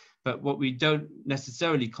thing. But what we don't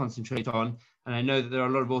necessarily concentrate on, and I know that there are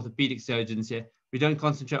a lot of orthopedic surgeons here, we don't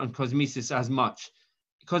concentrate on cosmesis as much.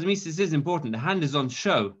 Cosmesis is important. The hand is on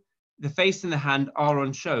show. The face and the hand are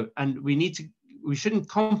on show, and we shouldn't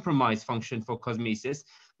compromise function for cosmesis,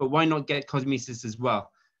 but why not get cosmesis as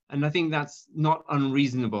well? And I think that's not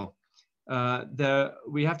unreasonable.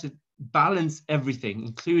 We have to balance everything,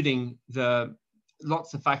 including the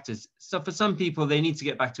lots of factors. So for some people, they need to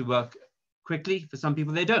get back to work quickly. For some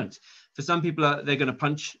people, they don't. For some people, they're going to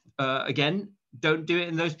punch again. Don't do it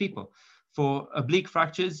in those people. For oblique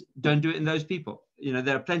fractures, don't do it in those people. You know,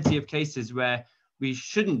 there are plenty of cases where we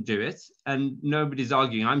shouldn't do it, and nobody's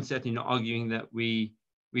arguing. I'm certainly not arguing that we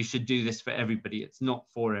should do this for everybody. It's not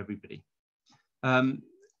for everybody.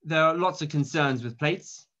 There are lots of concerns with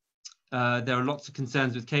plates. There are lots of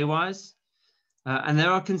concerns with K-wires, and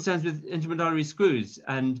there are concerns with intramedullary screws.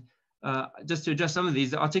 And just to address some of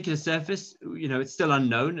these, the articular surface, you know, it's still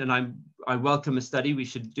unknown, and I welcome a study. We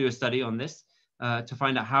should do a study on this to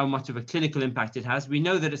find out how much of a clinical impact it has. We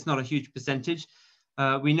know that it's not a huge percentage.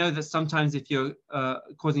 We know that sometimes if you're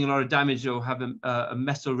causing a lot of damage or have a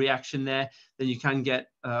meso reaction there, then you can get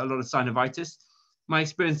a lot of synovitis. My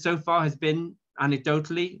experience so far has been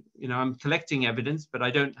anecdotally, you know, I'm collecting evidence, but I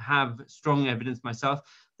don't have strong evidence myself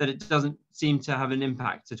that it doesn't seem to have an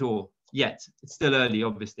impact at all yet. It's still early,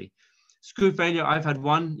 obviously. Screw failure, I've had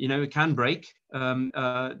one, you know, it can break.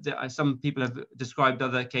 Some people have described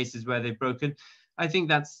other cases where they've broken. I think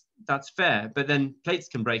that's fair, but then plates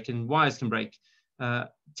can break and wires can break.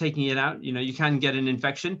 Taking it out, you know, you can get an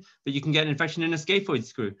infection, but you can get an infection in a scaphoid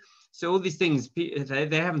screw. So all these things, they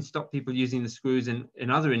haven't stopped people using the screws in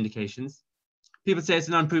other indications. People say it's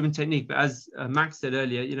an unproven technique, but as Max said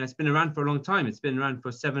earlier, you know, it's been around for a long time. It's been around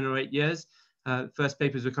for 7 or 8 years, First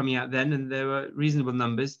papers were coming out then, and there were reasonable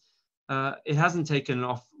numbers. It hasn't taken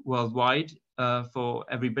off worldwide for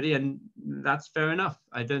everybody, and that's fair enough.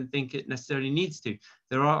 I don't think it necessarily needs to.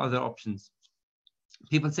 There are other options.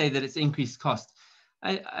 People say that it's increased cost.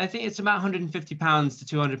 I think it's about £150 to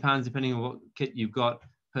 £200, depending on what kit you've got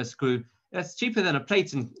per screw. That's cheaper than a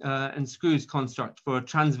plate and screws construct for a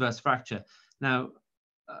transverse fracture. Now,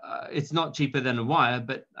 it's not cheaper than a wire,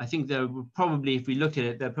 but I think there will probably, if we look at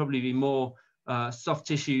it, there'll probably be more soft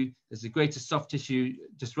tissue. There's a greater soft tissue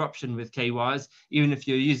disruption with K-wires, even if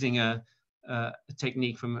you're using a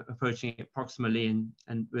technique from approaching it proximally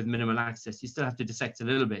and with minimal access. You still have to dissect a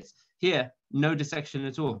little bit. Here, no dissection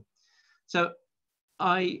at all. So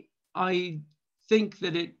I think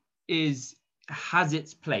that it has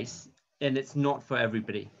its place, and it's not for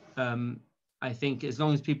everybody. I think as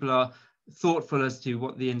long as people are thoughtful as to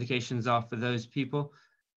what the indications are for those people,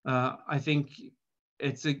 I think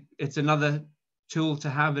it's another tool to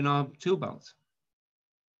have in our tool belt.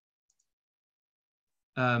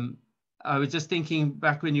 I was just thinking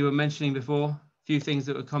back when you were mentioning before, a few things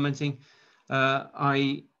that were commenting.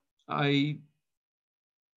 I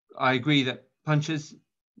agree that punches,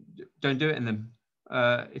 don't do it in them.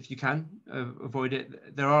 If you can, avoid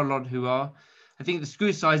it. There are a lot who are. I think the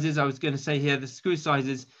screw sizes, I was going to say here, the screw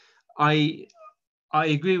sizes, I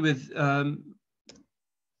agree with Graham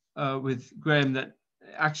that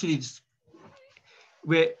actually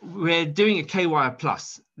we're doing a K-wire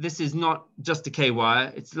plus. This is not just a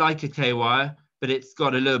K-wire. It's like a K-wire, but it's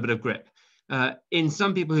got a little bit of grip. In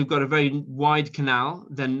some people who've got a very wide canal,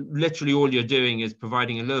 then literally all you're doing is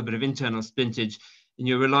providing a little bit of internal splintage, and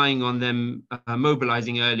you're relying on them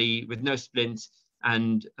mobilizing early with no splint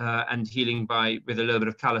and healing with a little bit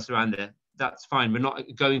of callus around there. That's fine. We're not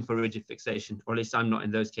going for rigid fixation, or at least I'm not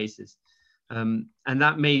in those cases. And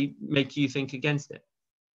that may make you think against it.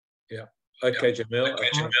 Yeah. Okay, Jamil.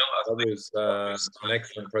 That was an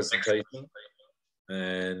excellent presentation,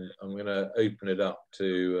 and I'm going to open it up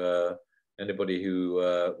to anybody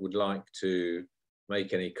who would like to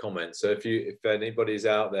make any comments. So if anybody's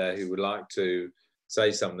out there who would like to say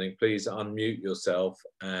something, please unmute yourself,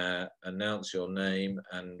 announce your name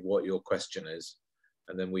and what your question is,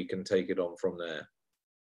 and then we can take it on from there.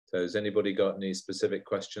 So has anybody got any specific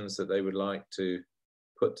questions that they would like to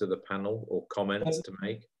put to the panel or comments to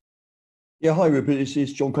make? Yeah, hi Rupert,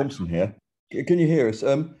 it's John Compson here. Can you hear us?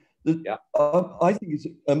 Yeah. I think it's,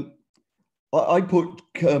 I put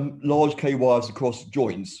large K-wires across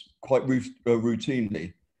joints quite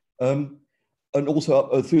routinely. And also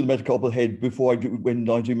up through the metacarpal head when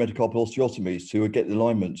I do metacarpal osteotomies to get the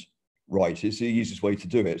alignment right. It's the easiest way to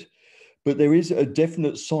do it. But there is a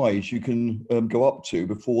definite size you can go up to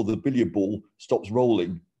before the billiard ball stops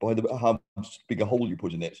rolling by how big a hole you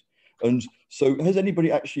put in it. And so has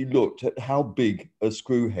anybody actually looked at how big a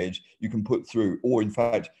screw head you can put through, or in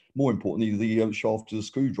fact, more importantly, the shaft of the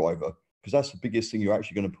screwdriver? Because that's the biggest thing you're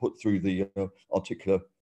actually going to put through the articular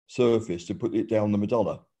surface to put it down the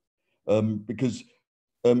medulla. Because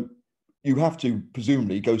you have to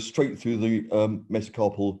presumably go straight through the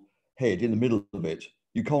metacarpal head in the middle of it.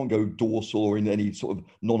 You can't go dorsal or in any sort of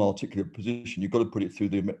non-articular position. You've got to put it through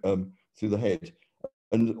the head.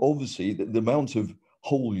 And obviously the amount of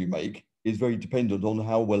hole you make is very dependent on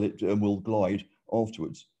how well it will glide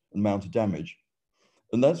afterwards and amount of damage.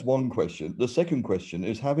 And that's one question. The second question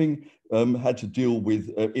is, having had to deal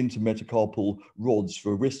with intermetacarpal rods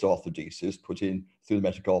for wrist arthrodesis put in through the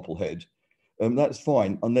metacarpal head, that's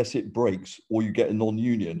fine unless it breaks or you get a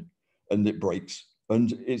non-union and it breaks.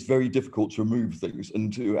 And it's very difficult to remove things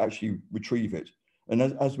and to actually retrieve it. And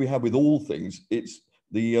as we have with all things, it's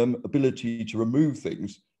the ability to remove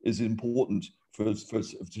things is important for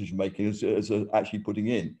decision making as actually putting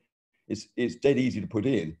in. It's dead easy to put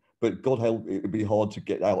in, but God help, it would be hard to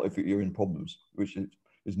get out if you're in problems, which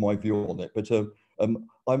is my view on it. But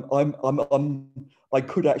I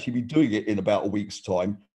could actually be doing it in about a week's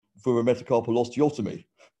time for a metacarpal osteotomy,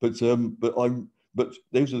 but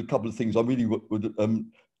those are a couple of things I really would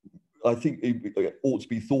I think it ought to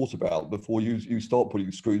be thought about before you start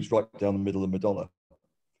putting screws right down the middle of the medulla.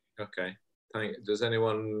 Okay. Does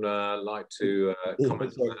anyone like to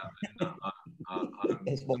comment on that? I'm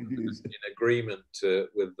in agreement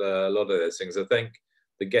with a lot of those things. I think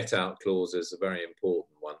the get out clause is a very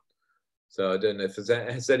important one. So I don't know if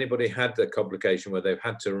has anybody had the complication where they've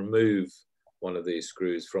had to remove one of these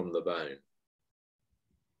screws from the bone?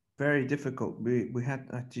 Very difficult. We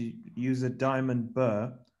had to use a diamond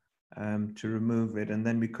burr to remove it, and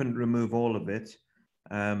then we couldn't remove all of it.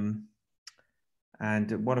 And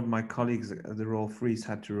one of my colleagues at the Royal Freeze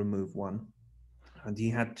had to remove one. and he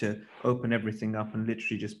had to open everything up and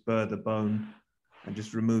literally just burr the bone and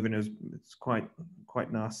just remove it. It's quite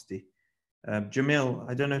nasty. Jamil,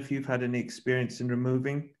 I don't know if you've had any experience in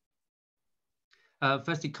removing.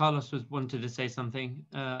 Firstly, Carlos wanted to say something.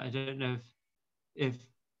 I don't know if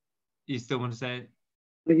you still want to say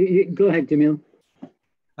it. Go ahead, Jamil.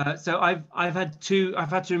 So I've had to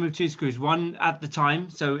remove 2 screws. One at the time,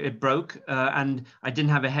 so it broke, and I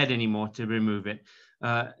didn't have a head anymore to remove it.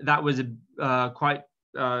 That was quite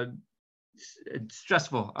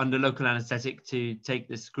stressful under local anaesthetic to take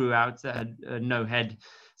the screw out that had no head.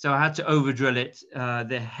 So I had to over drill it.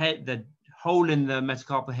 The hole in the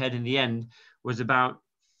metacarpal head in the end was about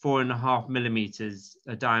 4.5 millimeters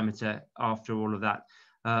diameter after all of that.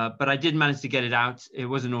 But I did manage to get it out. It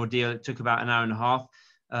was an ordeal. It took about 1.5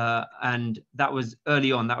 hours. And that was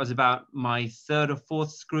early on. That was about my 3rd or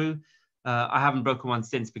 4th screw. I haven't broken one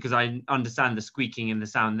since because I understand the squeaking and the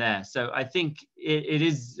sound there. So I think it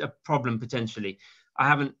is a problem potentially. I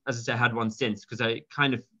haven't, as I say, had one since because I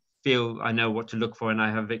kind of feel I know what to look for and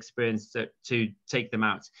I have experience to take them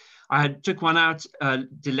out. I took one out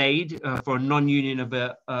delayed for a non-union of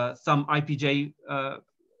a thumb IPJ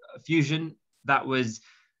fusion. That was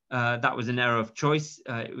an error of choice.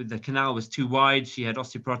 The canal was too wide. She had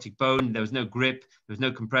osteoporotic bone. There was no grip. There was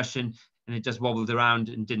no compression, and it just wobbled around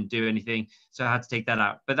and didn't do anything. So I had to take that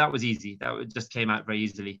out. But that was easy. Just came out very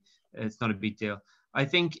easily. It's not a big deal. I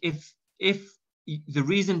think if the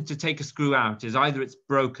reason to take a screw out is either it's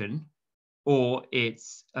broken or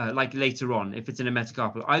it's like later on, if it's in a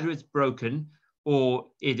metacarpal, either it's broken or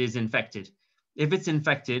it is infected. If it's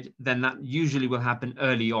infected, then that usually will happen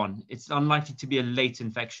early on. It's unlikely to be a late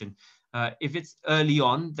infection. If it's early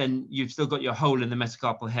on, then you've still got your hole in the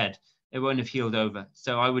metacarpal head. It won't have healed over.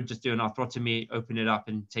 So I would just do an arthrotomy, open it up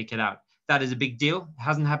and take it out. That is a big deal. It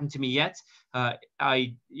hasn't happened to me yet.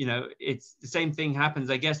 It's the same thing happens,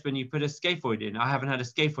 I guess, when you put a scaphoid in. I haven't had a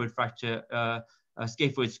scaphoid fracture, a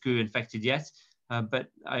scaphoid screw infected yet, but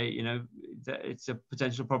it's a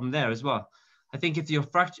potential problem there as well. I think if your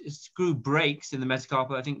screw breaks in the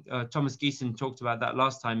metacarpal, I think Thomas Geeson talked about that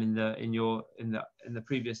last time in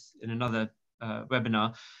another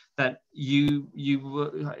webinar, that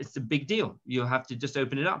it's a big deal. You'll have to just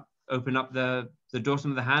open it up, open up the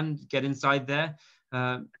dorsum of the hand, get inside there,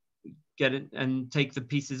 get it and take the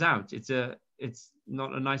pieces out. It's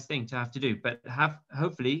not a nice thing to have to do, but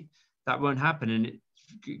hopefully that won't happen, and it's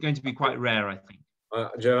going to be quite rare, I think.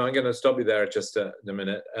 Joe, I'm going to stop you there just a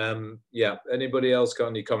minute. Yeah, anybody else got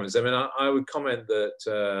any comments? I mean, I would comment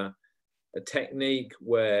that a technique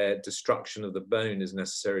where destruction of the bone is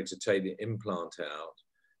necessary to take the implant out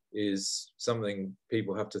is something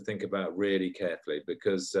people have to think about really carefully,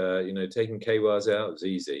 because taking K-wires out is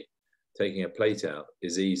easy. Taking a plate out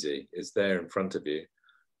is easy. It's there in front of you.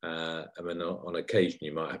 I mean, on occasion,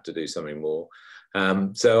 you might have to do something more.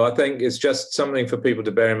 So I think it's just something for people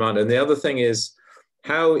to bear in mind. And the other thing is,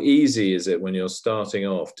 how easy is it when you're starting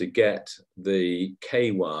off to get the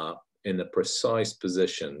K-wire in the precise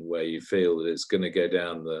position where you feel that it's going to go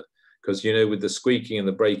down because with the squeaking and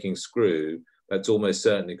the breaking screw, that's almost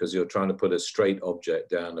certainly because you're trying to put a straight object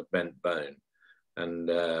down a bent bone. And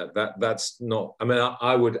that's not, I mean,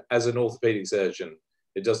 I would, as an orthopedic surgeon,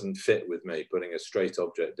 it doesn't fit with me putting a straight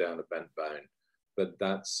object down a bent bone. But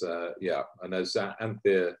that's, I know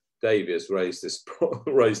Anthea Davies raised this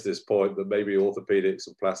point that maybe orthopedics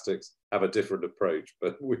and plastics have a different approach,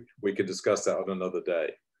 but we could discuss that on another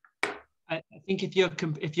day. I think if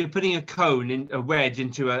you're putting a cone in a wedge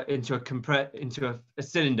into a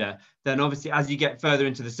cylinder, then obviously as you get further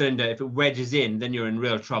into the cylinder, if it wedges in, then you're in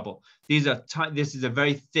real trouble. This is a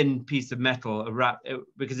very thin piece of metal,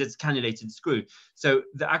 because it's cannulated screw. So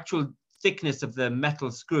the actual thickness of the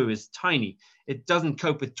metal screw is tiny. It doesn't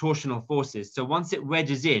cope with torsional forces. So once it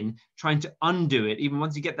wedges in, trying to undo it, even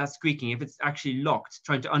once you get that squeaking, if it's actually locked,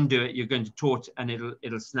 trying to undo it, you're going to taut and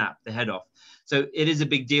it'll snap the head off. So it is a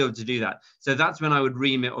big deal to do that. So that's when I would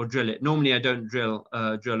ream it or drill it. Normally I don't drill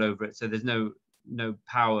over it. So there's no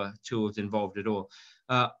power tools involved at all.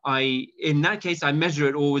 In that case, I measure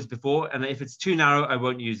it always before, and if it's too narrow, I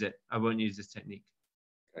won't use it. I won't use this technique.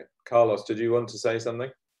 Okay. Carlos, did you want to say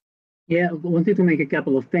something? Yeah, I wanted to make a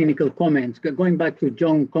couple of technical comments. Going back to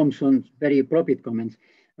John Compson's very appropriate comments,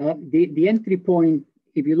 the entry point,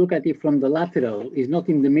 if you look at it from the lateral, is not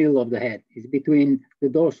in the middle of the head. It's between the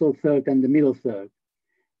dorsal third and the middle third.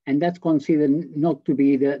 And that's considered not to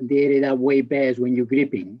be the area that way bears when you're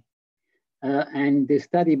gripping. And the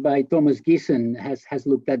study by Thomas Geeson has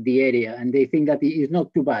looked at the area, and they think that it is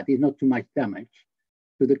not too bad. It's not too much damage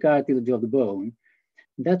to the cartilage of the bone.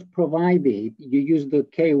 That's provided you use the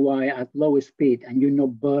KY at lower speed and you're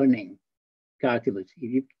not burning. cartilage.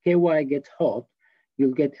 If your KY gets hot,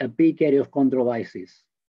 you'll get a big area of chondrolysis.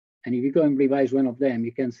 And if you go and revise one of them,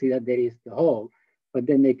 you can see that there is the hole, but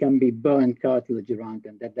then there can be burned cartilage around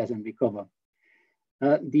and that doesn't recover.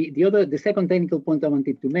 The second technical point I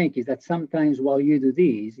wanted to make is that sometimes while you do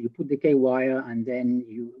this, you put the K wire and then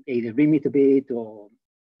you either rim it a bit or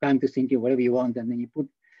time to sink it, whatever you want, and then you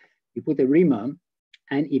put a rimmer,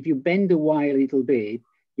 and if you bend the wire a little bit,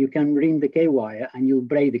 you can rim the K wire and you'll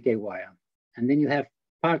braid the K wire. And then you have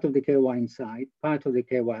part of the K wire inside, part of the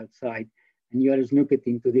K wire outside, and you are snooked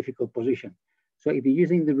into a difficult position. So if you're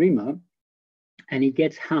using the rimmer and it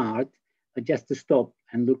gets hard, just to stop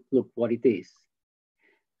and look what it is.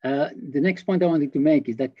 The next point I wanted to make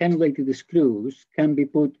is that cannulated screws can be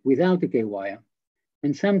put without the K-wire.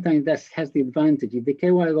 And sometimes that has the advantage. If the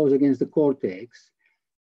K-wire goes against the cortex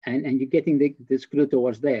and you're getting the screw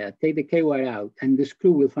towards there, take the K-wire out and the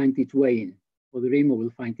screw will find its way in, or the rimmer will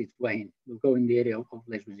find its way in. Will go in the area of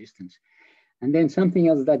less resistance. And then something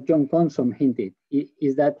else that John Consom hinted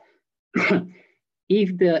is that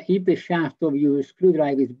if the shaft of your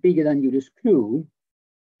screwdriver is bigger than your screw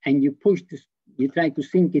and you push this, you try to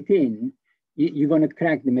sink it in, you're going to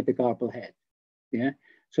crack the metacarpal head. Yeah.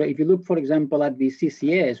 So if you look, for example, at the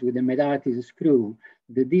CCS with the Medartis screw,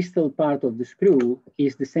 the distal part of the screw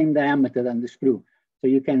is the same diameter than the screw. So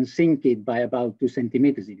you can sink it by about 2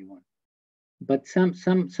 centimeters if you want. But some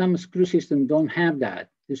screw systems don't have that.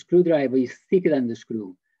 The screwdriver is thicker than the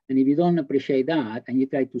screw. And if you don't appreciate that and you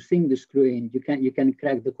try to sink the screw in, you can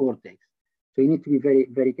crack the cortex. So you need to be very,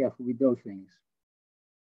 very careful with those things.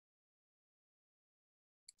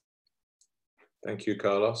 Thank you,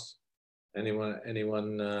 Carlos.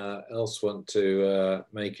 Anyone else want to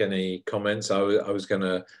make any comments? I was going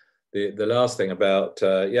to, the last thing about,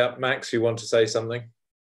 yeah, Max, you want to say something?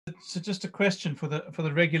 So just a question for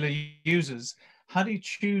the regular users. How do you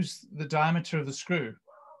choose the diameter of the screw?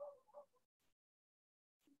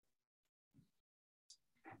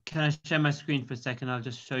 Can I share my screen for a second? I'll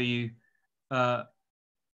just show you.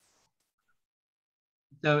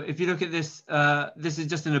 So if you look at this, this is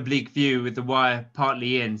just an oblique view with the wire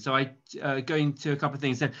partly in. So going to a couple of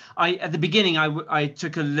things. So at the beginning, I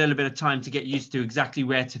took a little bit of time to get used to exactly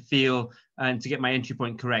where to feel and to get my entry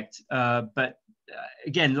point correct. But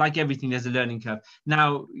again, like everything, there's a learning curve.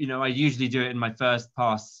 Now, I usually do it in my first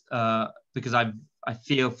pass because I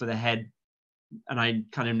feel for the head and I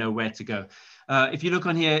kind of know where to go. If you look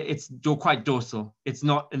on here, it's quite dorsal. It's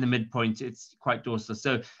not in the midpoint. It's quite dorsal.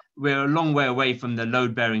 So we're a long way away from the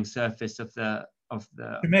load-bearing surface of the.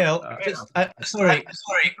 Jamil, sorry.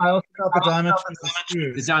 I also got the diameter of the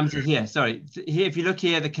screw. The diameter here. Sorry. Here, if you look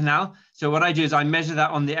here, the canal. So what I do is I measure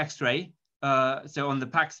that on the X-ray. So on the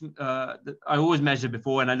packs, I always measure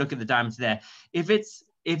before, and I look at the diameter there. If it's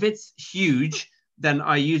huge, then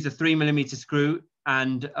I use a 3 millimeter screw.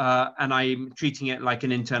 And I'm treating it like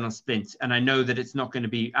an internal splint, and I know that it's not going to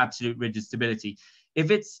be absolute rigid stability.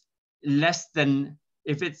 If it's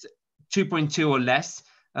 2.2 or less,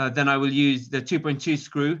 then I will use the 2.2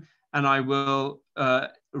 screw and I will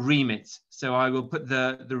ream it. So I will put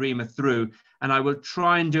the reamer through, and I will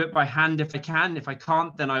try and do it by hand if I can. If I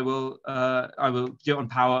can't, then I will do it on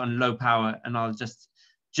power and low power, and I'll just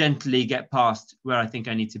gently get past where I think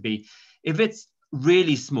I need to be. If it's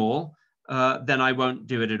really small, then I won't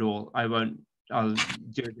do it at all. I'll do a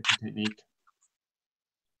different technique.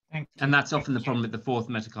 And that's often the problem with the fourth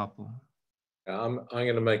metacarpal. I'm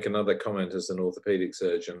going to make another comment as an orthopedic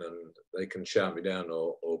surgeon, and they can shout me down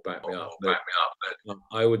or back me up.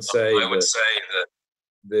 I would say that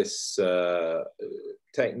this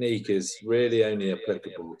technique is really only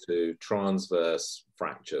applicable to transverse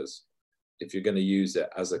fractures. If you're going to use it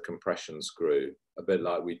as a compression screw, a bit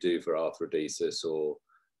like we do for arthrodesis or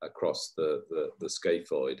across the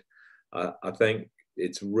scaphoid. I think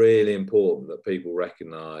it's really important that people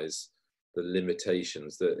recognize the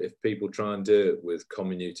limitations, that if people try and do it with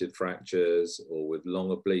comminuted fractures or with long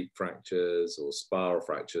oblique fractures or spiral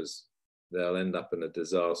fractures, they'll end up in a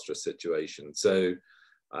disastrous situation. So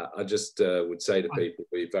I just would say to people,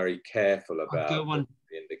 be very careful about the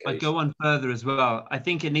indication. I'd go one further as well. I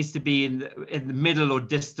think it needs to be in the middle or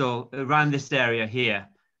distal, around this area here,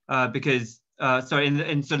 because sorry,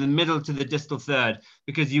 in sort of the middle to the distal third,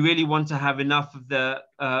 because you really want to have enough of the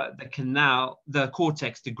canal, the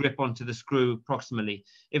cortex, to grip onto the screw proximally.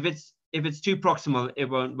 If it's too proximal, it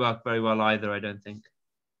won't work very well either, I don't think.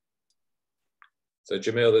 So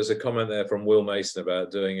Jamil, there's a comment there from Will Mason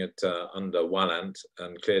about doing it under Wallant,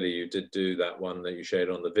 and clearly you did do that one that you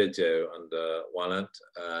showed on the video under Wallant.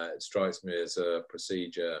 It strikes me as a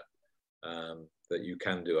procedure that you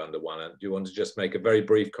can do under Wallant. Do you want to just make a very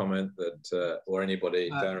brief comment that, or anybody,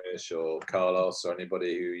 Darius or Carlos or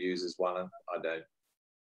anybody who uses Wallant? I don't.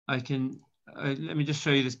 I can, let me just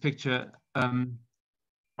show you this picture.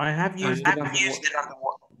 I have used it under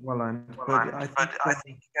Wallant, but I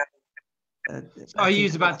think I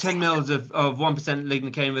use about 10 mils of 1%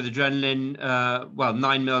 lignocaine with adrenaline, well,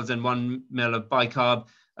 9 mils and 1 mil of bicarb.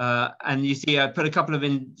 And you see, I put a couple of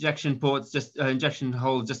injection ports, just injection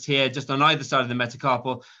holes just here, just on either side of the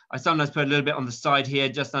metacarpal. I sometimes put a little bit on the side here,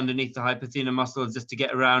 just underneath the hypothena muscles, just to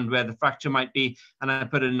get around where the fracture might be. And I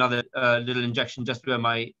put another little injection just where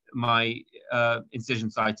my incision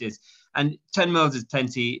site is. And 10 mils is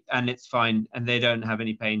plenty, and it's fine, and they don't have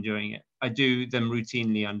any pain doing it. I do them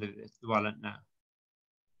routinely under the Wallant now.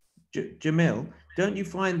 Jamil, don't you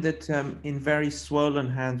find that in very swollen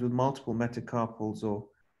hands with multiple metacarpals, or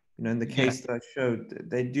in the case that I showed,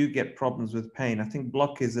 they do get problems with pain? I think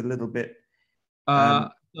block is a little bit.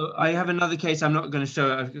 So I have another case. I'm not going to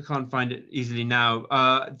show it. I can't find it easily now.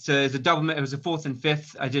 So it's a double. It was a 4th and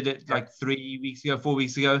 5th. I did it like 4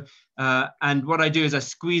 weeks ago. And what I do is I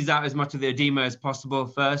squeeze out as much of the edema as possible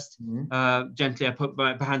first. Gently, I put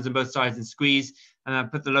my hands on both sides and squeeze, and I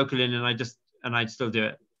put the local in, and I still do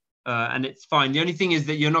it. And it's fine. The only thing is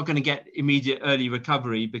that you're not going to get immediate early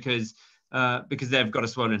recovery because they've got a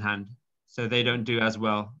swollen hand, so they don't do as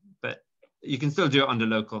well. But you can still do it under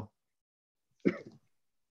local.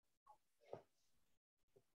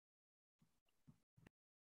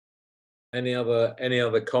 Any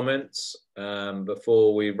other comments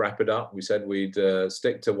before we wrap it up? We said we'd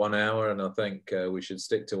stick to 1 hour, and I think we should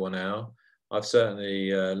stick to 1 hour. I've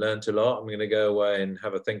certainly learned a lot. I'm going to go away and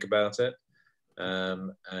have a think about it,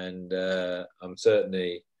 and I'm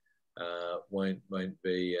certainly won't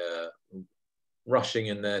be rushing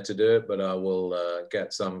in there to do it, but I will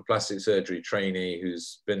get some plastic surgery trainee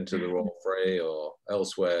who's been to the Royal Free or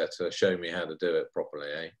elsewhere to show me how to do it properly,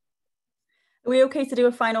 eh? Are we okay to do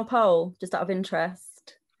a final poll, just out of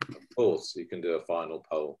interest? Of course, you can do a final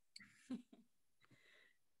poll.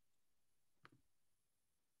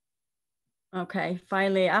 Okay,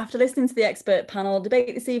 finally, after listening to the expert panel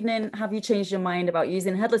debate this evening, have you changed your mind about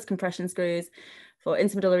using headless compression screws for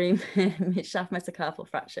intramedullary midshaft metacarpal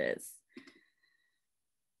fractures?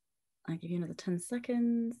 I'll give you another 10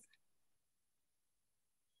 seconds.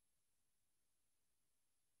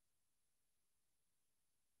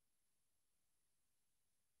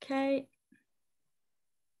 Okay.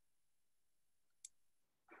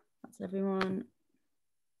 That's everyone.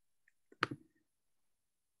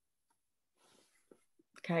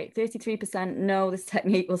 Okay, 33% no, this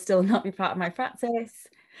technique will still not be part of my practice.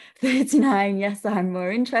 39, yes, I'm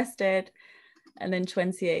more interested. And then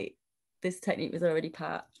 28, this technique was already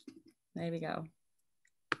part. There we go.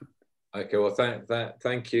 Okay, well,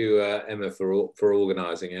 thank you, Emma, for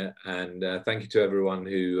organising it, and thank you to everyone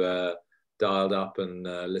who dialed up and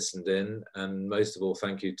listened in, and most of all,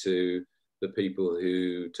 thank you to the people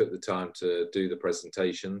who took the time to do the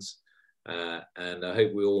presentations. And I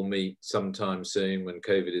hope we all meet sometime soon when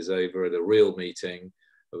COVID is over at a real meeting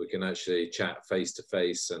where we can actually chat face to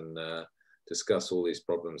face and discuss all these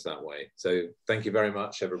problems that way. So thank you very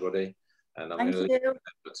much, everybody. And I'm going to leave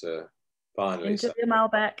it to finally enjoy your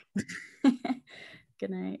Malbec. Good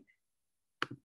night.